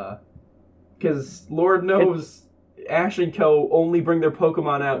 Yep. Because Lord knows Ash and Co. only bring their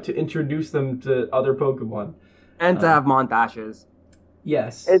Pokemon out to introduce them to other Pokemon. And to have montages.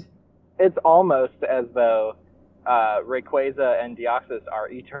 Yes. It's almost as though Rayquaza and Deoxys are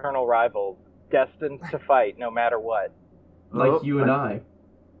eternal rivals, destined to fight no matter what. Like you and I.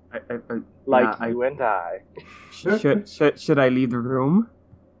 You and I. Should I leave the room?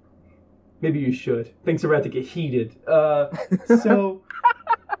 Maybe you should. Things are about to get heated.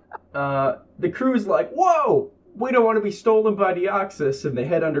 The crew's like, whoa! We don't want to be stolen by Deoxys, and they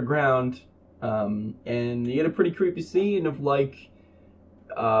head underground. And you get a pretty creepy scene of, like,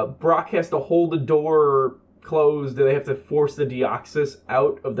 Brock has to hold the door closed, and they have to force the Deoxys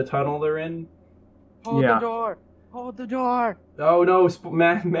out of the tunnel they're in. Hold the door! Hold the door! Oh no,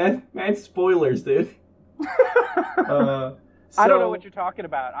 mad spoilers, dude. I don't know what you're talking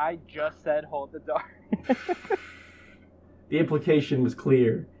about. I just said hold the door. The implication was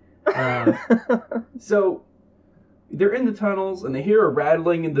clear. So they're in the tunnels and they hear a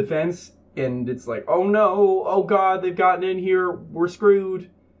rattling in the vents, and it's like, oh no, oh god, they've gotten in here, we're screwed.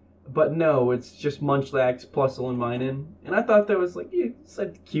 But no, it's just Munchlax, Plusle, and Minun. And I thought that was like, it's a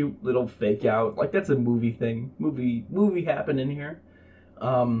cute little fake out. Like, that's a movie thing. Movie happening here.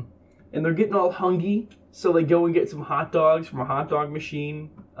 And they're getting all hungry, so they go and get some hot dogs from a hot dog machine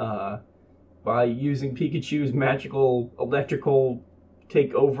by using Pikachu's magical electrical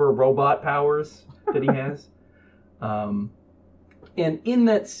takeover robot powers that he has. And in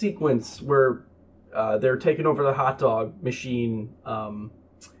that sequence where they're taking over the hot dog machine,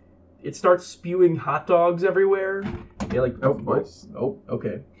 it starts spewing hot dogs everywhere. You're like,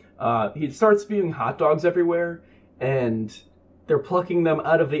 okay. He starts spewing hot dogs everywhere, and they're plucking them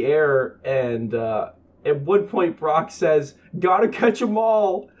out of the air, and at one point Brock says, gotta catch them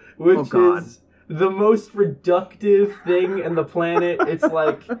all, which is the most reductive thing in the planet. It's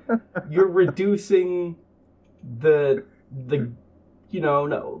like, you're reducing the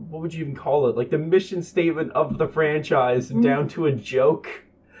what would you even call it? Like, the mission statement of the franchise down to a joke.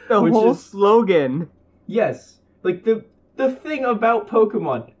 The whole slogan. Yes. Like, the thing about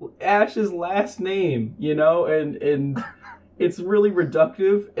Pokemon, Ash's last name, and it's really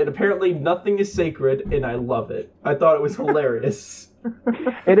reductive, and apparently nothing is sacred, and I love it. I thought it was hilarious.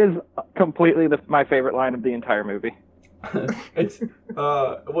 It is completely my favorite line of the entire movie. It's,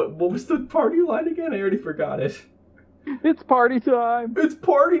 what was the party line again? I already forgot it. It's party time! It's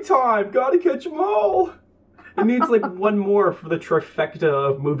party time! Gotta catch 'em all! It needs like one more for the trifecta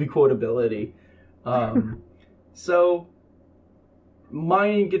of movie quotability. So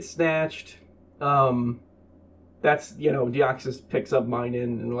Minun gets snatched. That's, Deoxys picks up Minun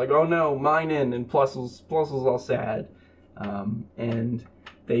and they're like, oh no, Minun, and Plusle's all sad. And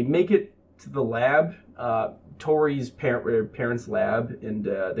they make it to the lab, Tori's parents' lab, and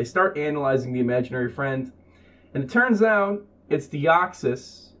they start analyzing the imaginary friend. And it turns out it's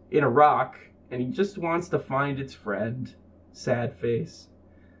Deoxys in a rock, and he just wants to find its friend. Sad face.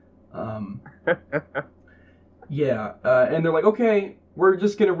 Yeah, and they're like, okay, we're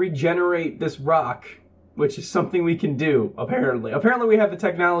just gonna regenerate this rock, which is something we can do, apparently. Apparently we have the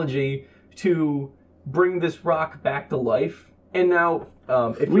technology to bring this rock back to life. And now,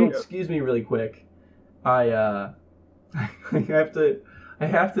 if you'll excuse me really quick, I have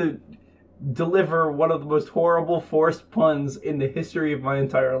to deliver one of the most horrible forced puns in the history of my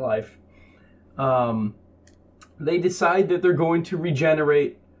entire life. They decide that they're going to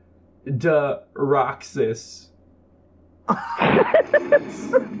regenerate Deoxys.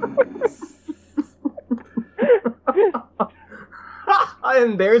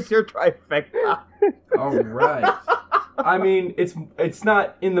 And there's your trifecta. All right. I mean, it's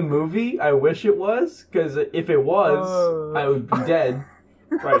not in the movie. I wish it was, because if it was, I would be dead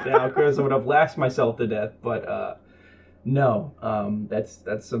right now because I would have laughed myself to death. But no, that's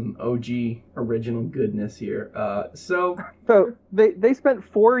some OG original goodness here. So they spent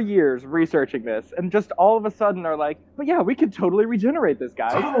 4 years researching this, and just all of a sudden are like, but yeah, we could totally regenerate this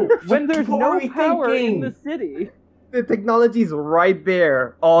guy when there's no power in the city. The technology's right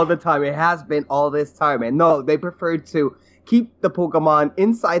there all the time. It has been all this time. And no, they preferred to keep the Pokemon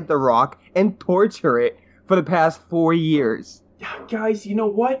inside the rock and torture it for the past 4 years. Guys, you know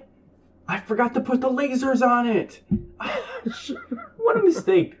what? I forgot to put the lasers on it. What a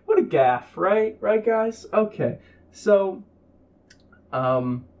mistake. What a gaffe, right? Right, guys? Okay. So,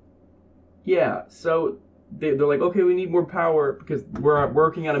 yeah. So they're like, okay, we need more power because we're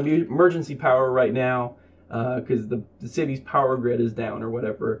working on emergency power right now. Because the city's power grid is down or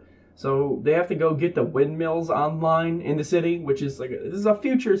whatever. So they have to go get the windmills online in the city, which is like, this is a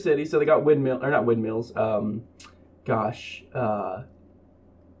future city, so they got what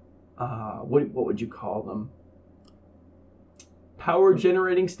would you call them? Power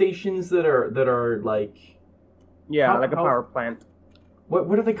generating stations that are like... Yeah, like a power plant.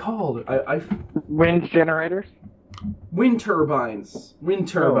 What are they called? Wind generators? Wind turbines.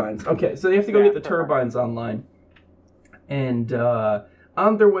 Okay, so they have to go get the turbines online. And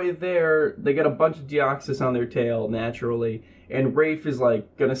on their way there, they get a bunch of Deoxys on their tail, naturally. And Rafe is,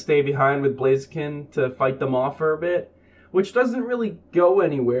 like, gonna stay behind with Blaziken to fight them off for a bit. Which doesn't really go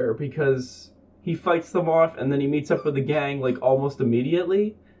anywhere, because he fights them off and then he meets up with the gang, like, almost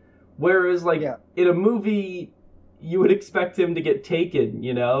immediately. Whereas, like, in a movie, you would expect him to get taken,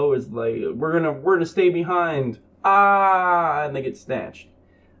 It's like, we're gonna stay behind. And they get snatched.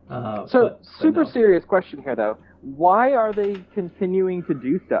 Serious question here, though. Why are they continuing to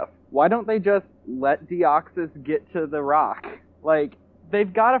do stuff? Why don't they just let Deoxys get to the rock? Like,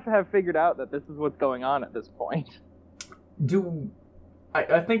 they've got to have figured out that this is what's going on at this point.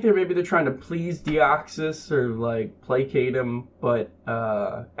 I think they're trying to please Deoxys or, like, placate him, but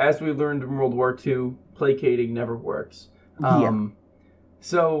as we learned in World War II, placating never works.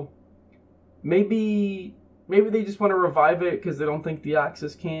 So, maybe they just want to revive it because they don't think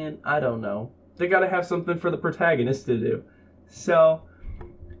Deoxys can. I don't know. They got to have something for the protagonist to do. So,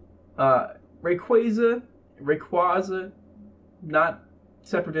 Rayquaza, not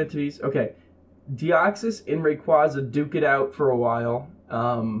separate entities. Okay, Deoxys and Rayquaza duke it out for a while,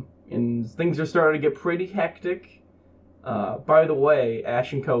 and things are starting to get pretty hectic. By the way,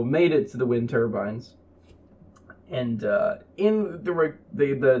 Ash and Co. made it to the wind turbines. And in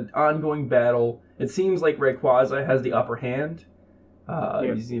the ongoing battle, it seems like Rayquaza has the upper hand.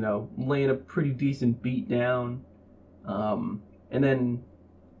 He's, laying a pretty decent beat down. And then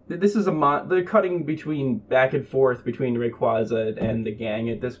this is they're cutting back and forth between Rayquaza and the gang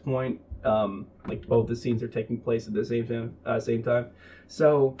at this point. Like both the scenes are taking place at the same time.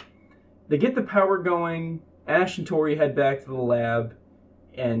 So they get the power going. Ash and Tori head back to the lab.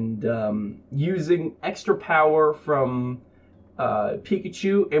 And using extra power from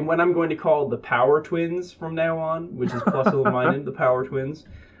Pikachu, and what I'm going to call the Power Twins from now on, which is Plusle and Minun, the Power Twins.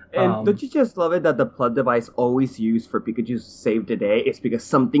 And don't you just love it that the plot device always used for Pikachu's save the day is because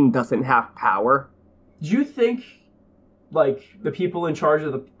something doesn't have power? Do you think, like, the people in charge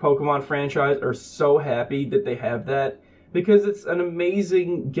of the Pokemon franchise are so happy that they have that because it's an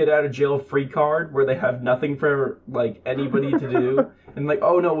amazing get out of jail free card where they have nothing for like anybody to do, and like,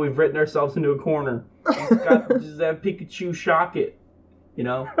 oh no, we've written ourselves into a corner. Just have Pikachu shock it, you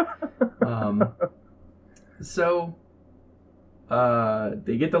know. So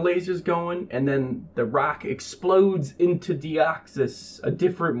they get the lasers going, and then the rock explodes into Deoxys, a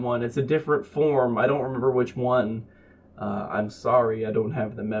different one. It's a different form. I don't remember which one. I'm sorry, I don't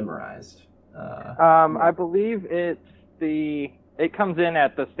have them memorized. I believe it comes in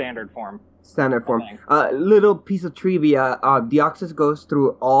at the standard form. Standard form. Little piece of trivia: Deoxys goes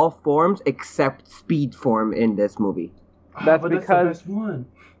through all forms except speed form in this movie. That's because that's the best one.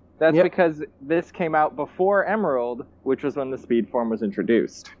 That's because this came out before Emerald, which was when the speed form was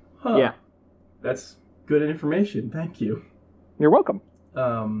introduced. Huh. Yeah, that's good information. Thank you. You're welcome.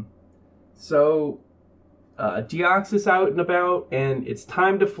 So Deoxys out and about, and it's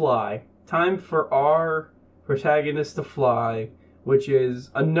time to fly. Time for our protagonist to fly, which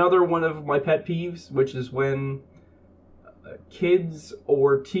is another one of my pet peeves, which is when kids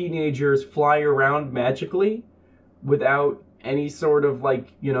or teenagers fly around magically without any sort of,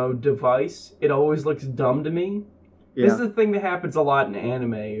 like, you know, device. It always looks dumb to me. Yeah. This is the thing that happens a lot in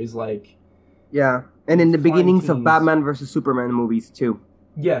anime, is like... Yeah, and in the beginnings of Batman vs. Superman movies, too.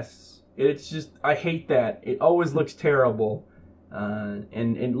 Yes, it's just, I hate that. It always looks terrible.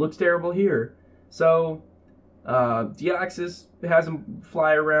 And it looks terrible here. So, Deoxys has him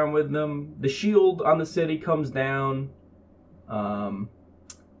fly around with them. The shield on the city comes down.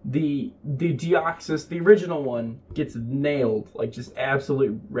 The Deoxys, the original one, gets nailed, like just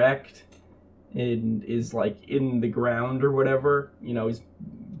absolutely wrecked, and is like in the ground or whatever. You know, he's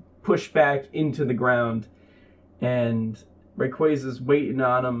pushed back into the ground, and Rayquaza's waiting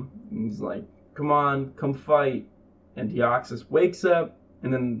on him. And he's like, "Come on, come fight." And Deoxys wakes up,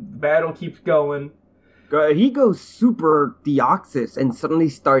 and then the battle keeps going. He goes super Deoxys and suddenly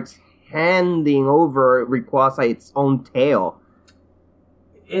starts handing over Rayquaza its own tail.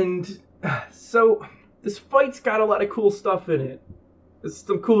 And so this fight's got a lot of cool stuff in it. It's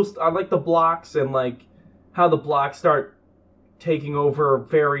some cool I like the blocks, and like how the blocks start taking over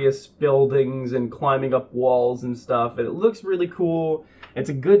various buildings and climbing up walls and stuff. And it looks really cool. It's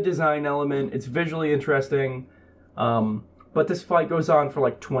a good design element. It's visually interesting. But this fight goes on for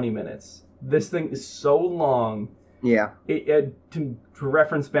like 20 minutes. This thing is so long. Yeah. To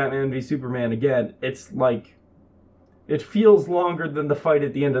reference Batman v Superman again, it's like... It feels longer than the fight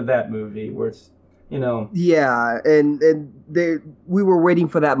at the end of that movie, where it's, you know... Yeah, and we were waiting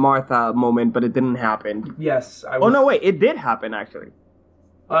for that Martha moment, but it didn't happen. Yes, Oh, no, wait, it did happen, actually.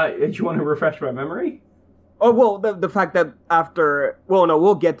 Do you want to refresh my memory? Oh, well, the fact that after... Well, no,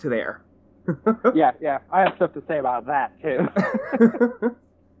 we'll get to there. Yeah, I have stuff to say about that, too.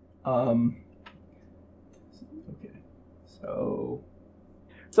 Okay, so...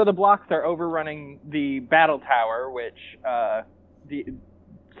 So the blocks are overrunning the battle tower, which,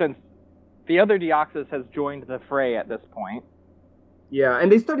 since the other Deoxys has joined the fray at this point. Yeah, and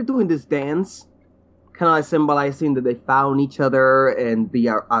they started doing this dance, kind of like symbolizing that they found each other, and the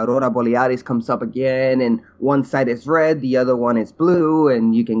Aurora Borealis comes up again, and one side is red, the other one is blue,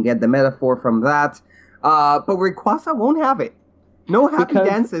 and you can get the metaphor from that. But Rayquaza won't have it. No happy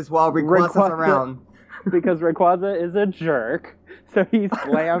dances while Rayquaza's around. Because Rayquaza is a jerk. So he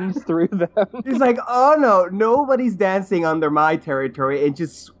slams through them. He's like, oh no, nobody's dancing under my territory, and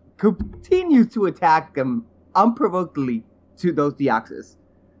just continues to attack them unprovokedly to those Deoxys.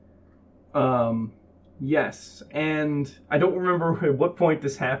 Yes, and I don't remember at what point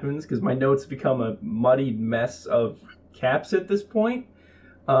this happens, because my notes become a muddy mess of caps at this point.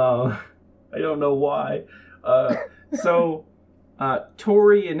 I don't know why. So,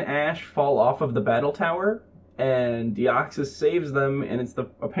 Tori and Ash fall off of the battle tower, and Deoxys saves them, and it's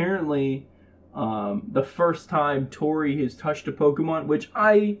apparently the first time Tori has touched a Pokemon, which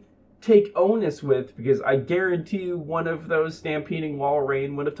I take onus with, because I guarantee you one of those stampeding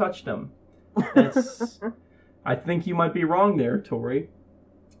Walrein would have touched him. I think you might be wrong there, Tori.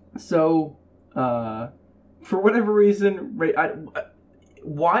 So, for whatever reason,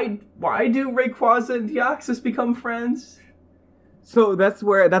 why do Rayquaza and Deoxys become friends? So that's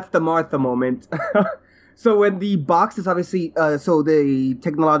the Martha moment. So when the boxes, obviously, so the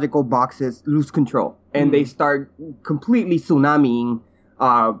technological boxes lose control, and they start completely tsunamiing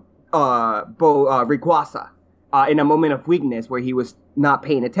Rayquaza in a moment of weakness where he was not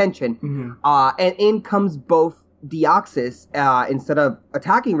paying attention. Mm-hmm. And in comes both Deoxys. Instead of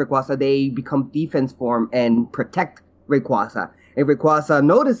attacking Rayquaza, they become defense form and protect Rayquaza. And Rayquaza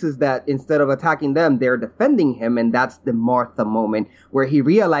notices that instead of attacking them, they're defending him, and that's the Martha moment where he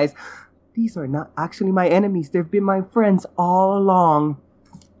realized, these are not actually my enemies. They've been my friends all along.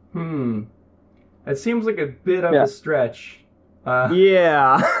 It seems like a bit of a stretch.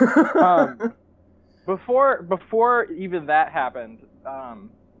 Before even that happened,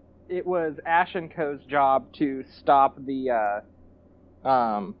 it was Ash and Co.'s job to stop the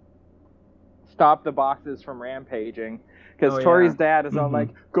boxes from rampaging. Because Tori's dad is all like,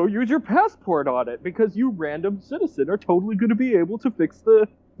 go use your passport on it, because you random citizen are totally going to be able to fix the...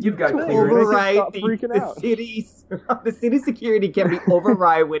 You've got to override the city's... The city security can be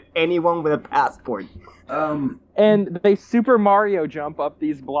override with anyone with a passport. And they Super Mario jump up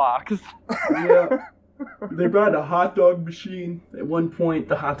these blocks. Yeah. They brought a hot dog machine. At one point,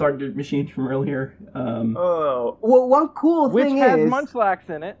 the hot dog machine from earlier. Well, one cool thing is... Which has Munchlax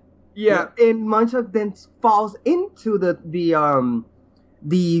in it. Yeah, and Munchlax then falls into the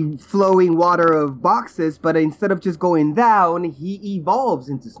flowing water of boxes, but instead of just going down, he evolves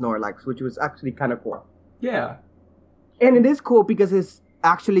into Snorlax, which was actually kind of cool. Yeah. And it is cool because it's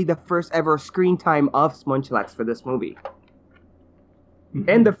actually the first ever screen time of Munchlax for this movie. Mm-hmm.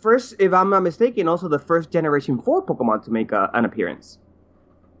 And the first, if I'm not mistaken, also the first Generation 4 Pokemon to make an appearance.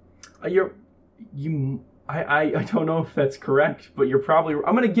 I don't know if that's correct, but you're probably...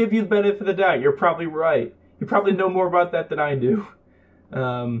 I'm going to give you the benefit of the doubt. You're probably right. You probably know more about that than I do.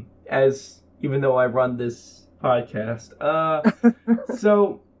 Even though I run this podcast.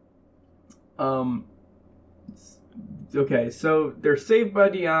 Okay, so they're saved by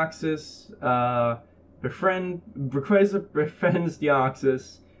Deoxys. Rayquaza befriends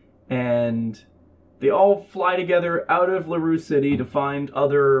Deoxys, and they all fly together out of LaRue City to find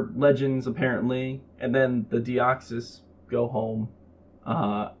other legends, apparently, and then the Deoxys go home.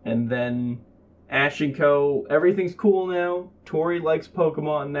 And then Ash and Co., everything's cool now. Tori likes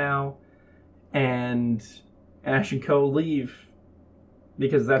Pokemon now, and Ash and Co. leave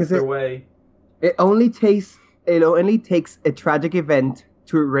because that's their way. It only takes a tragic event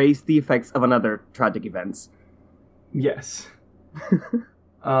to erase the effects of another tragic event. Yes.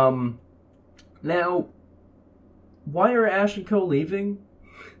 Now, why are Ash and Co. leaving?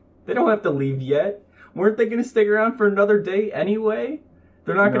 They don't have to leave yet. Weren't they going to stick around for another day anyway?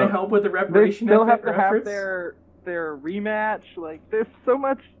 They're not going to help with the reparation efforts? They still have to have their rematch. Like, there's so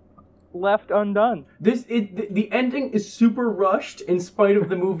much left undone. The ending is super rushed in spite of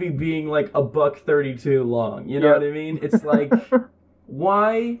the movie being like $1:32 long. You know what I mean? It's like,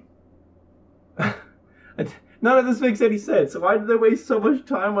 why? None of this makes any sense. Why did they waste so much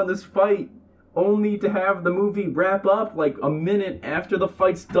time on this fight only to have the movie wrap up like a minute after the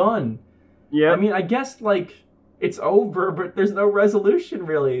fight's done? Yeah. I mean, I guess like it's over, but there's no resolution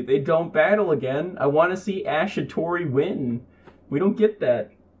really. They don't battle again. I want to see Ash and Tori win. We don't get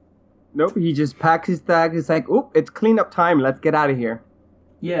that. Nope, he just packs his bag. He's like, "Oop, it's cleanup time. Let's get out of here."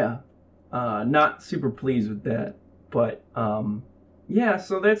 Yeah, not super pleased with that, but yeah.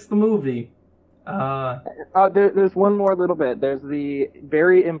 So that's the movie. There's one more little bit. There's the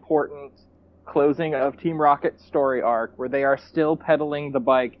very important closing of Team Rocket's story arc, where they are still pedaling the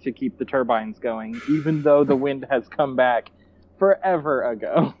bike to keep the turbines going, even though the wind has come back forever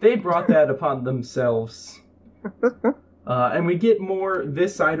ago. They brought that upon themselves. And we get more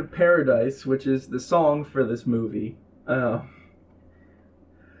This Side of Paradise, which is the song for this movie. In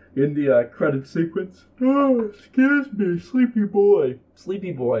the credit sequence. Oh, excuse me, Sleepy Boy.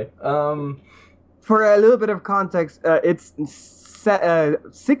 Sleepy Boy. For a little bit of context, it's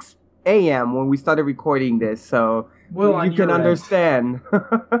 6 a.m. when we started recording this, so you can understand. Yes,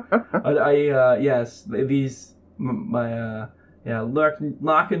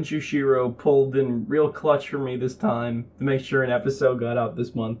 Locke and Jushiro pulled in real clutch for me this time to make sure an episode got out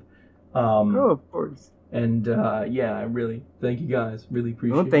this month. Of course. And I really thank you guys. Really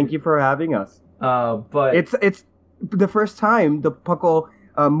appreciate it. Thank you for having us. But it's the first time the Puckle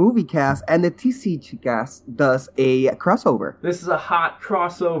movie cast and the TCG cast does a crossover. This is a hot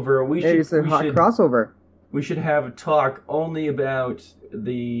crossover. Crossover. We should have a talk only about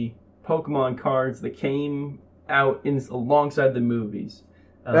the Pokemon cards that came out alongside the movies,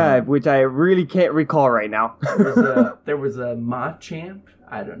 which I really can't recall right now. there was a Machamp.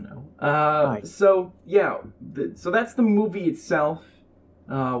 I don't know. So that's the movie itself.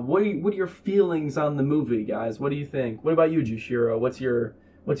 What are your feelings on the movie, guys? What do you think? What about you, Jushiro? What's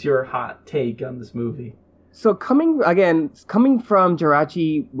your hot take on this movie? So coming from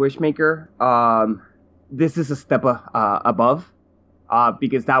Jirachi Wishmaker, this is a step above,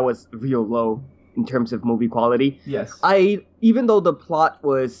 because that was real low in terms of movie quality. Yes. Even though the plot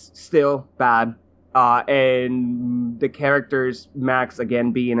was still bad, and the characters, Max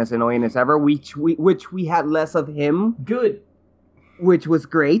again being as annoying as ever, which we had less of him. Good. Which was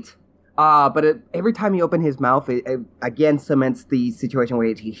great. But every time he opened his mouth, it again cements the situation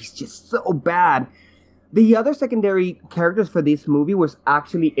where he's just so bad. The other secondary characters for this movie was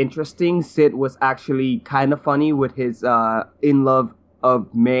actually interesting. Sid was actually kind of funny with his in love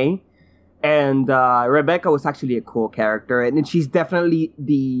of May. And Rebecca was actually a cool character. And she's definitely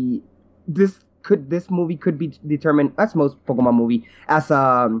this movie could be determined, as most Pokemon movie, as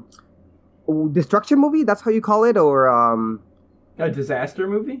a destruction movie? That's how you call it? Or a disaster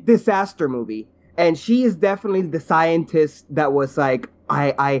movie? Disaster movie. And she is definitely the scientist that was like,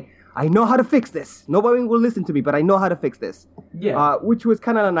 I know how to fix this. Nobody will listen to me, but I know how to fix this. Yeah. Which was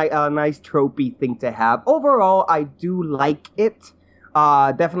kind of a nice tropey thing to have. Overall, I do like it.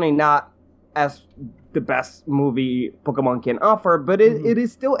 Definitely not as the best movie Pokemon can offer, but it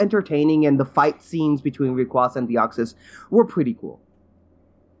is still entertaining, and the fight scenes between Rayquaza and Deoxys were pretty cool.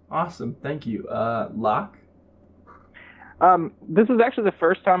 Awesome. Thank you. Locke? This is actually the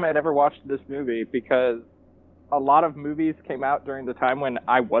first time I'd ever watched this movie because a lot of movies came out during the time when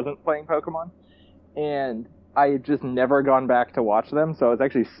I wasn't playing Pokemon, and I had just never gone back to watch them, so I was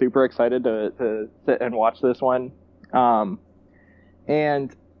actually super excited to sit and watch this one.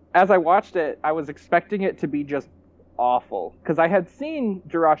 And as I watched it, I was expecting it to be just awful, because I had seen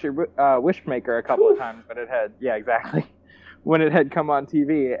Jirachi Wishmaker a couple of times, but when it had come on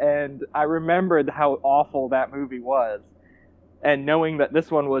TV, and I remembered how awful that movie was. And knowing that this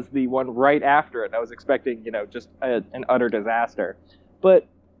one was the one right after it, I was expecting, just an utter disaster. But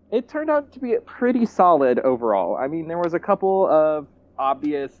it turned out to be pretty solid overall. I mean, there was a couple of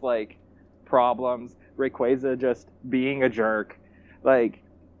obvious, problems. Rayquaza just being a jerk.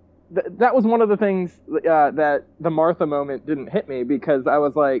 That was one of the things that the Martha moment didn't hit me, because I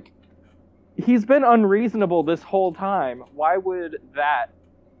was like, he's been unreasonable this whole time. Why would that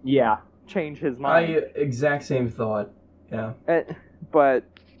change his mind? Exact same thought. Yeah. But,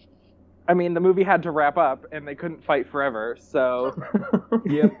 I mean, the movie had to wrap up, and they couldn't fight forever, so...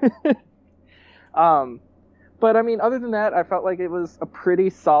 Yep. But, I mean, other than that, I felt like it was a pretty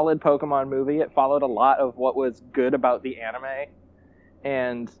solid Pokemon movie. It followed a lot of what was good about the anime,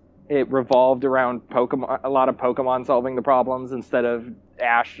 and it revolved around a lot of Pokemon solving the problems instead of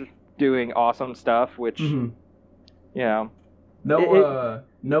Ash doing awesome stuff, which,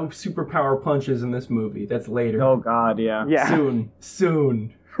 No superpower punches in this movie. That's later. Oh God, yeah.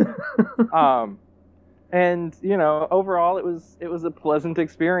 Soon. And overall, it was a pleasant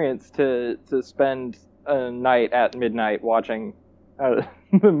experience to spend a night at midnight watching the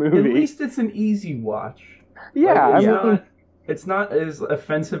movie. At least it's an easy watch. Yeah, it's not as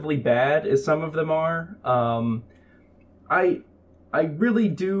offensively bad as some of them are. I really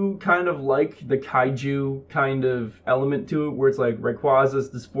do kind of like the kaiju kind of element to it, where it's like Rayquaza's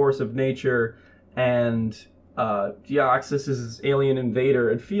this force of nature, and Deoxys is this alien invader.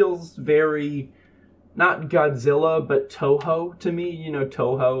 It feels very, not Godzilla, but Toho to me.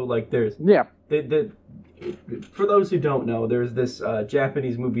 Toho, there's... Yeah. For those who don't know, there's this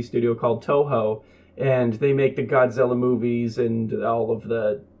Japanese movie studio called Toho, and they make the Godzilla movies and all of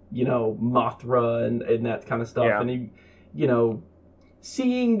the, Mothra and that kind of stuff. Yeah. And,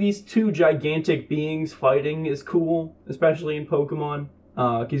 seeing these two gigantic beings fighting is cool, especially in Pokemon,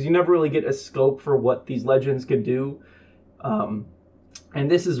 because you never really get a scope for what these legends could do. And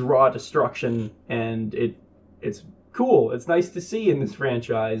this is raw destruction, and it's cool. It's nice to see in this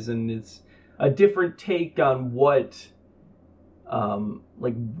franchise, and it's a different take on what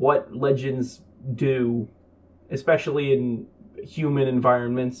legends do, especially in human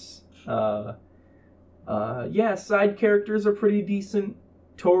environments. Side characters are pretty decent.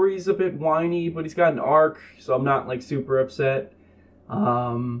 Tori's a bit whiny, but he's got an arc, so I'm not super upset.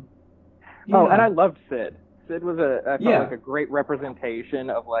 Oh, and I loved Sid. Sid was a great representation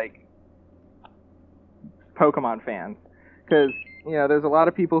of Pokemon fans, because there's a lot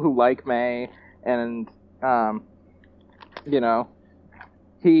of people who like May, and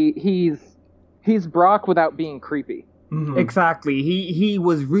he's Brock without being creepy. Mm-hmm. Exactly. He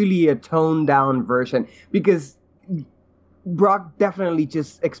was really a toned down version, because Brock definitely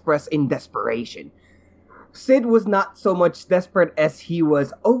just expressed in desperation. Sid was not so much desperate as he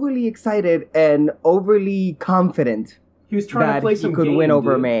was overly excited and overly confident. He was trying to play some game. He could win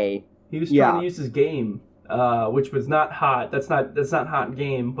over May. He was trying to use his game, which was not hot. That's not hot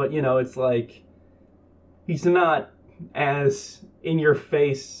game, but it's he's not as in your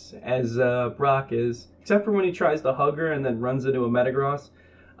face as Brock is. Except for when he tries to hug her and then runs into a Metagross.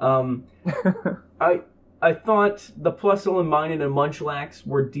 I thought the Plusle and Minun and Munchlax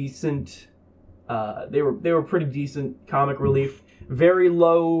were decent. They were pretty decent comic relief. Very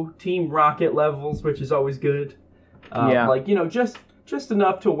low Team Rocket levels, which is always good. just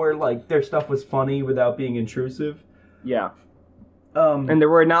enough to where like their stuff was funny without being intrusive. Yeah. And they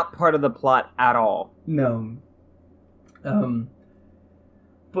were not part of the plot at all. No.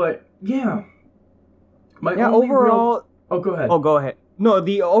 But yeah. Overall. Oh, go ahead. Oh, go ahead. No,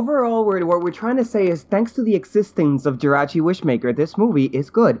 the overall what we're trying to say is thanks to the existence of Jirachi Wishmaker, this movie is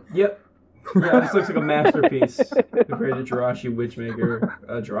good. Yep. Yeah, this looks like a masterpiece. The created Jirachi Wishmaker.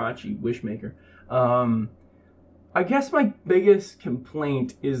 I guess my biggest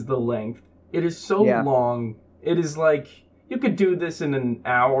complaint is the length. It is so long. It is like, you could do this in an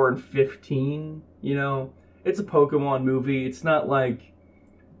hour and 15, you know? It's a Pokemon movie. It's not like,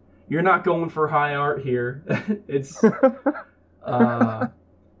 you're not going for high art here. It's, but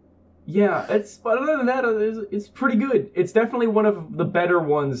other than that, it's pretty good. It's definitely one of the better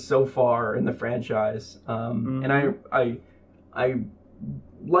ones so far in the franchise. And I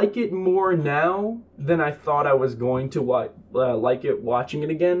like it more now than I thought I was going to like it watching it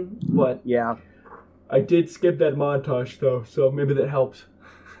again. But yeah, I did skip that montage though, so maybe that helps.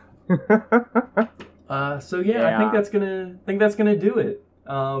 I think that's gonna do it.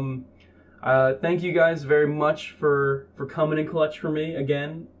 Thank you guys very much for coming in clutch for me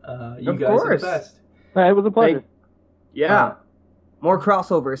again. You guys are the best. It was a pleasure. More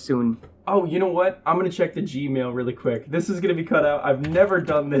crossovers soon. Oh, you know what? I'm going to check the Gmail really quick. This is going to be cut out. I've never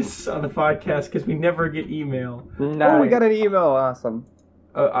done this on the podcast because we never get email. Nice. Oh, we got an email. Awesome.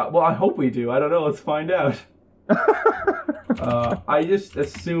 Well, I hope we do. I don't know. Let's find out. I just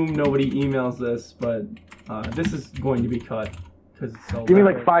assume nobody emails this, but this is going to be cut. Give me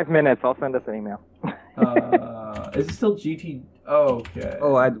like 5 minutes. I'll send us an email. Is it still GT? Oh, okay.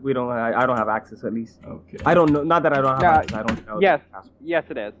 Oh, I don't have access at least. Okay. I don't know. Not that I don't have access. I don't know. Yes,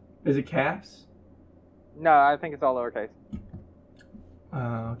 it is. Is it caps? No, I think it's all lowercase.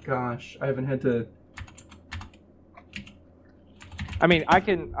 Gosh, I haven't had to. I mean, I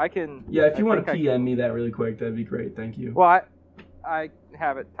can. Yeah, if you want to PM me that really quick, that'd be great. Thank you. Well, I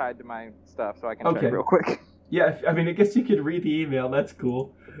have it tied to my stuff, so I can check real quick. Yeah, I mean, I guess you could read the email. That's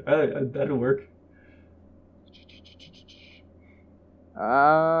cool. That'll work.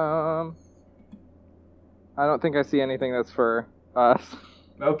 I don't think I see anything that's for us.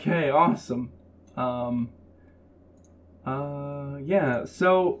 Okay, awesome. So,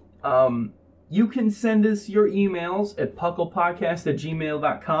 you can send us your emails at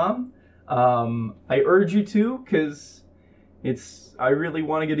pucklepodcast@gmail.com. I urge you to, because I really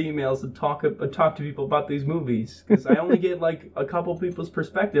want to get emails and talk to people about these movies, because I only get like a couple people's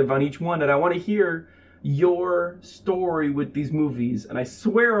perspective on each one, and I want to hear your story with these movies, and I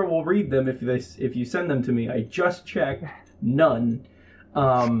swear I will read them if you send them to me. I just checked, none.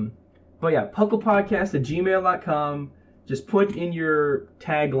 But yeah, pucklepodcast@gmail.com. Just put in your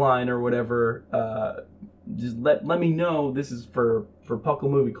tagline or whatever. Just let me know this is for Puckle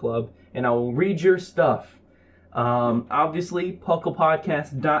Movie Club, and I will read your stuff. Obviously,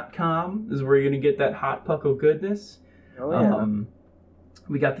 pucklepodcast.com is where you're gonna get that hot Puckle goodness. Oh yeah.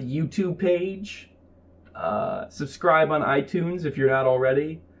 We got the YouTube page. Subscribe on iTunes if you're not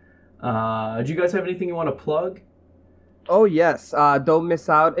already. Do you guys have anything you want to plug? Oh yes, don't miss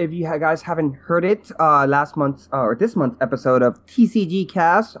out if you guys haven't heard it. Last month's or this month's episode of TCG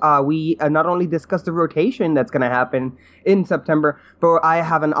Cast, we not only discussed the rotation that's going to happen in September, but I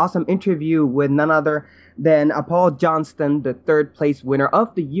have an awesome interview with none other than Paul Johnston, the third place winner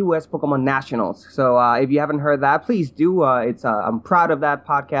of the U.S. Pokemon Nationals. So if you haven't heard that, please do. I'm proud of that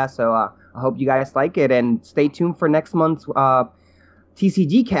podcast, so I hope you guys like it, and stay tuned for next month's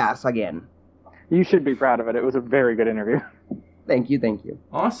TCG Cast again. You should be proud of it. It was a very good interview. Thank you.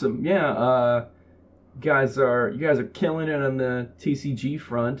 Awesome. Yeah. You guys are killing it on the TCG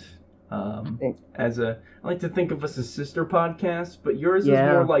front. I like to think of us as sister podcasts, but yours is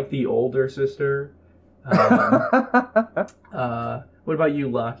more like the older sister. What about you,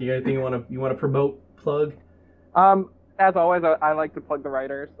 Locke? You got anything you want to promote, plug? As always, I like to plug the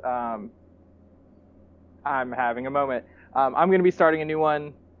writers. I'm having a moment. I'm going to be starting a new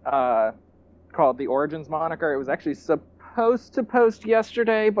one called The Origins Moniker. It was actually supposed to post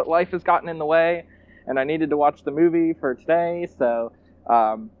yesterday, but life has gotten in the way, and I needed to watch the movie for today, so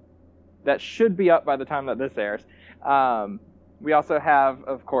that should be up by the time that this airs. We also have,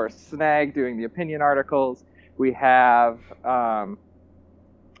 of course, Snag doing the opinion articles. We have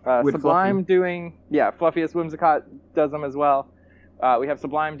Sublime doing... Yeah, Fluffiest Whimsicott does them as well. We have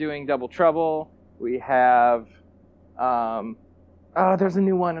Sublime doing Double Trouble. We have... there's a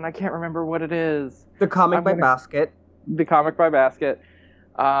new one, and I can't remember what it is. The Comic by Basket. The Comic by Basket.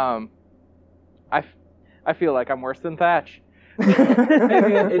 I feel like I'm worse than Thatch. Hey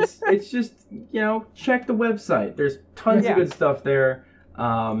man, it's just, check the website. There's tons of good stuff there.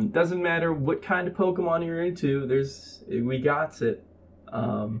 Doesn't matter what kind of Pokemon you're into. We got it.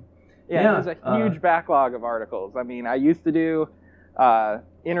 There's a huge backlog of articles. I mean, I used to do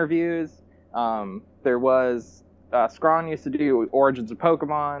interviews. There was Scrawn used to do Origins of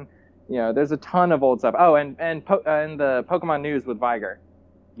Pokemon. There's a ton of old stuff. Oh, and the Pokemon News with Viger.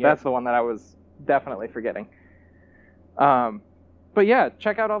 Yep. That's the one that I was definitely forgetting. But yeah,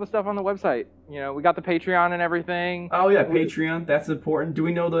 check out all the stuff on the website. We got the Patreon and everything. Oh yeah, Patreon. That's important. Do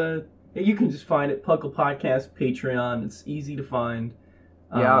we know you can just find it, Puckle Podcast Patreon. It's easy to find.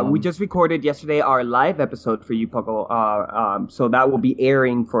 Yeah, we just recorded yesterday our live episode for you, Puckle. So that will be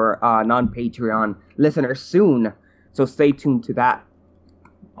airing for non-Patreon listeners soon. So stay tuned to that.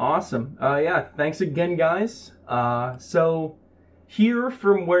 Awesome. Thanks again, guys. So here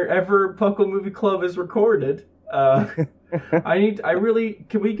from wherever Puckle Movie Club is recorded, can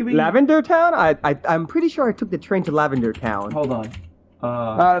we Lavender Town? I'm pretty sure I took the train to Lavender Town. Hold on.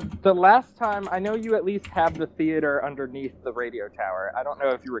 The last time, I know you at least have the theater underneath the radio tower. I don't know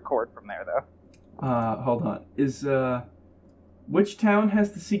if you record from there, though. Hold on. Which town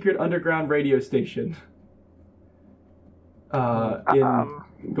has the secret underground radio station? In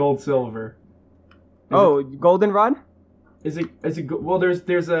Gold Silver. Goldenrod? Is it, well, there's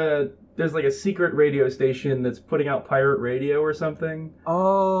like a secret radio station that's putting out pirate radio or something.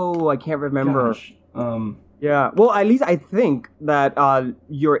 Oh, I can't remember. Gosh. Yeah, well, at least I think that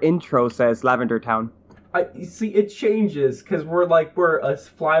your intro says Lavender Town. You see, it changes because we're a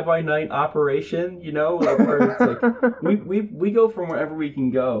fly-by-night operation, we go from wherever we can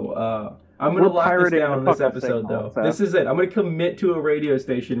go. I'm going to lock this down in this episode, though. So. This is it. I'm going to commit to a radio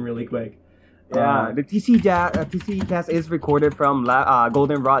station really quick. Yeah, the TC cast is recorded from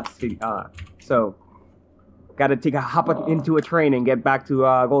Goldenrod City, so got to hop into a train and get back to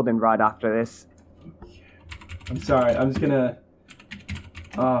Goldenrod after this. I'm sorry, I'm just gonna...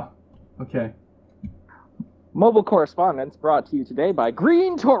 okay. Mobile correspondence brought to you today by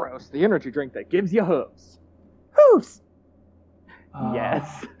Green Tauros, the energy drink that gives you hooves. Hooves!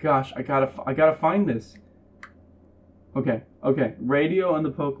 Yes. Gosh, I gotta find this. Okay. Radio in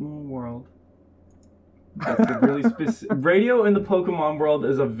the Pokemon world. That's a really specific... Radio in the Pokemon world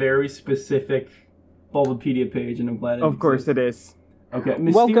is a very specific Bulbapedia page, and I'm glad it Of course it is. Okay,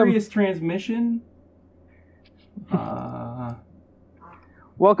 mysterious transmission...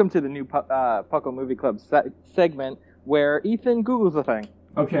 Welcome to the new Puckle Movie Club segment where Ethan Googles a thing.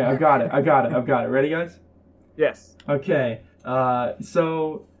 Okay, I've got it. Ready, guys? Yes. Okay,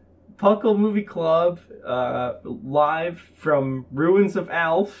 so Puckle Movie Club, live from Ruins of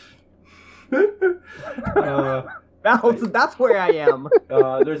Alph. That's where I am.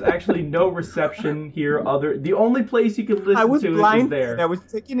 There's actually no reception here. The only place you can listen to is there. I was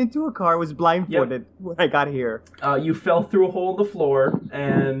taken into a car. I was blindfolded when I got here. You fell through a hole in the floor,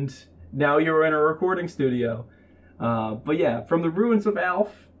 and now you're in a recording studio. But yeah, from the Ruins of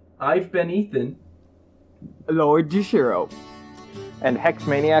Alph, I've been Ethan, Lord Jushiro, and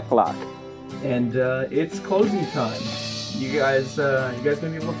Hexmaniac Locke. And it's closing time. You guys gonna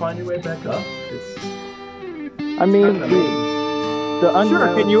be able to find your way back up? The unknown... Sure,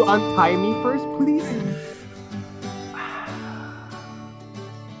 can you untie me first, please?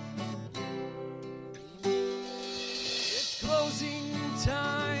 It's closing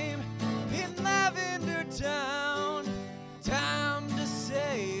time in Lavender Town. Time to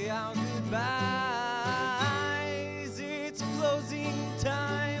say our goodbyes. It's closing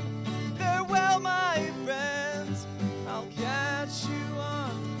time. Farewell, my friends. I'll catch you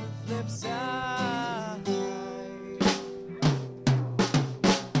on the flip side.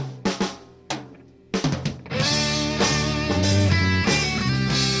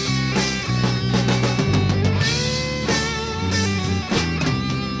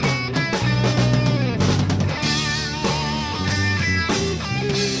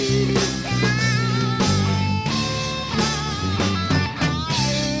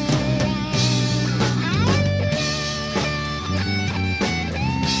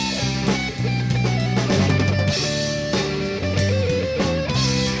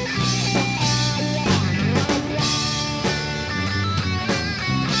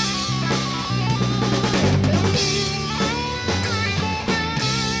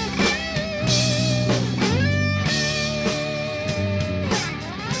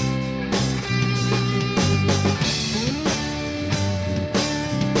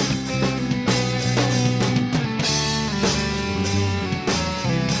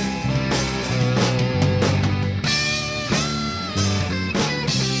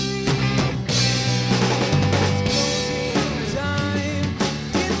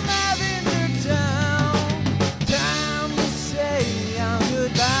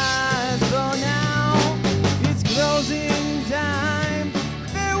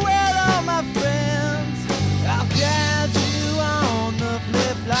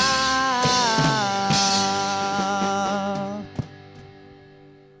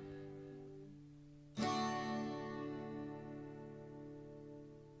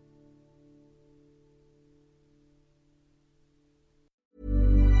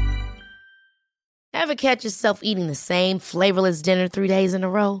 Ever catch yourself eating the same flavorless dinner 3 days in a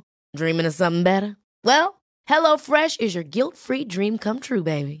row? Dreaming of something better? Well, HelloFresh is your guilt-free dream come true,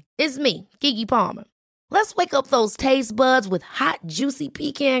 baby. It's me, Keke Palmer. Let's wake up those taste buds with hot, juicy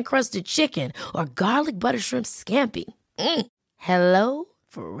pecan-crusted chicken or garlic butter shrimp scampi. Hello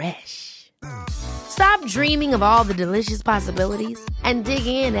Fresh. Stop dreaming of all the delicious possibilities and dig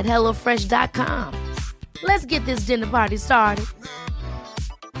in at HelloFresh.com. Let's get this dinner party started.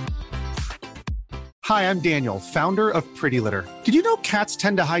 Hi, I'm Daniel, founder of Pretty Litter. Did you know cats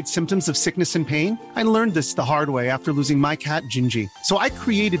tend to hide symptoms of sickness and pain? I learned this the hard way after losing my cat, Gingy. So I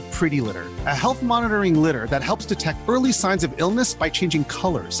created Pretty Litter, a health monitoring litter that helps detect early signs of illness by changing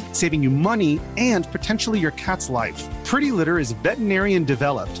colors, saving you money and potentially your cat's life. Pretty Litter is veterinarian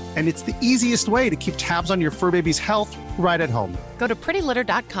developed, and it's the easiest way to keep tabs on your fur baby's health right at home. Go to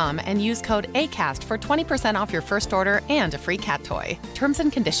prettylitter.com and use code ACAST for 20% off your first order and a free cat toy. Terms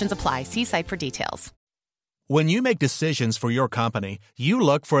and conditions apply. See site for details. When you make decisions for your company, you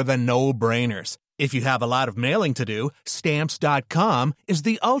look for the no-brainers. If you have a lot of mailing to do, Stamps.com is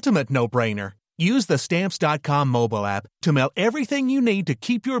the ultimate no-brainer. Use the Stamps.com mobile app to mail everything you need to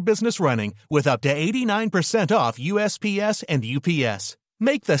keep your business running with up to 89% off USPS and UPS.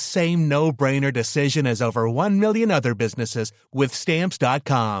 Make the same no-brainer decision as over 1 million other businesses with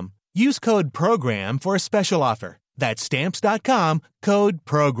Stamps.com. Use code PROGRAM for a special offer. That's Stamps.com, code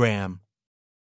PROGRAM.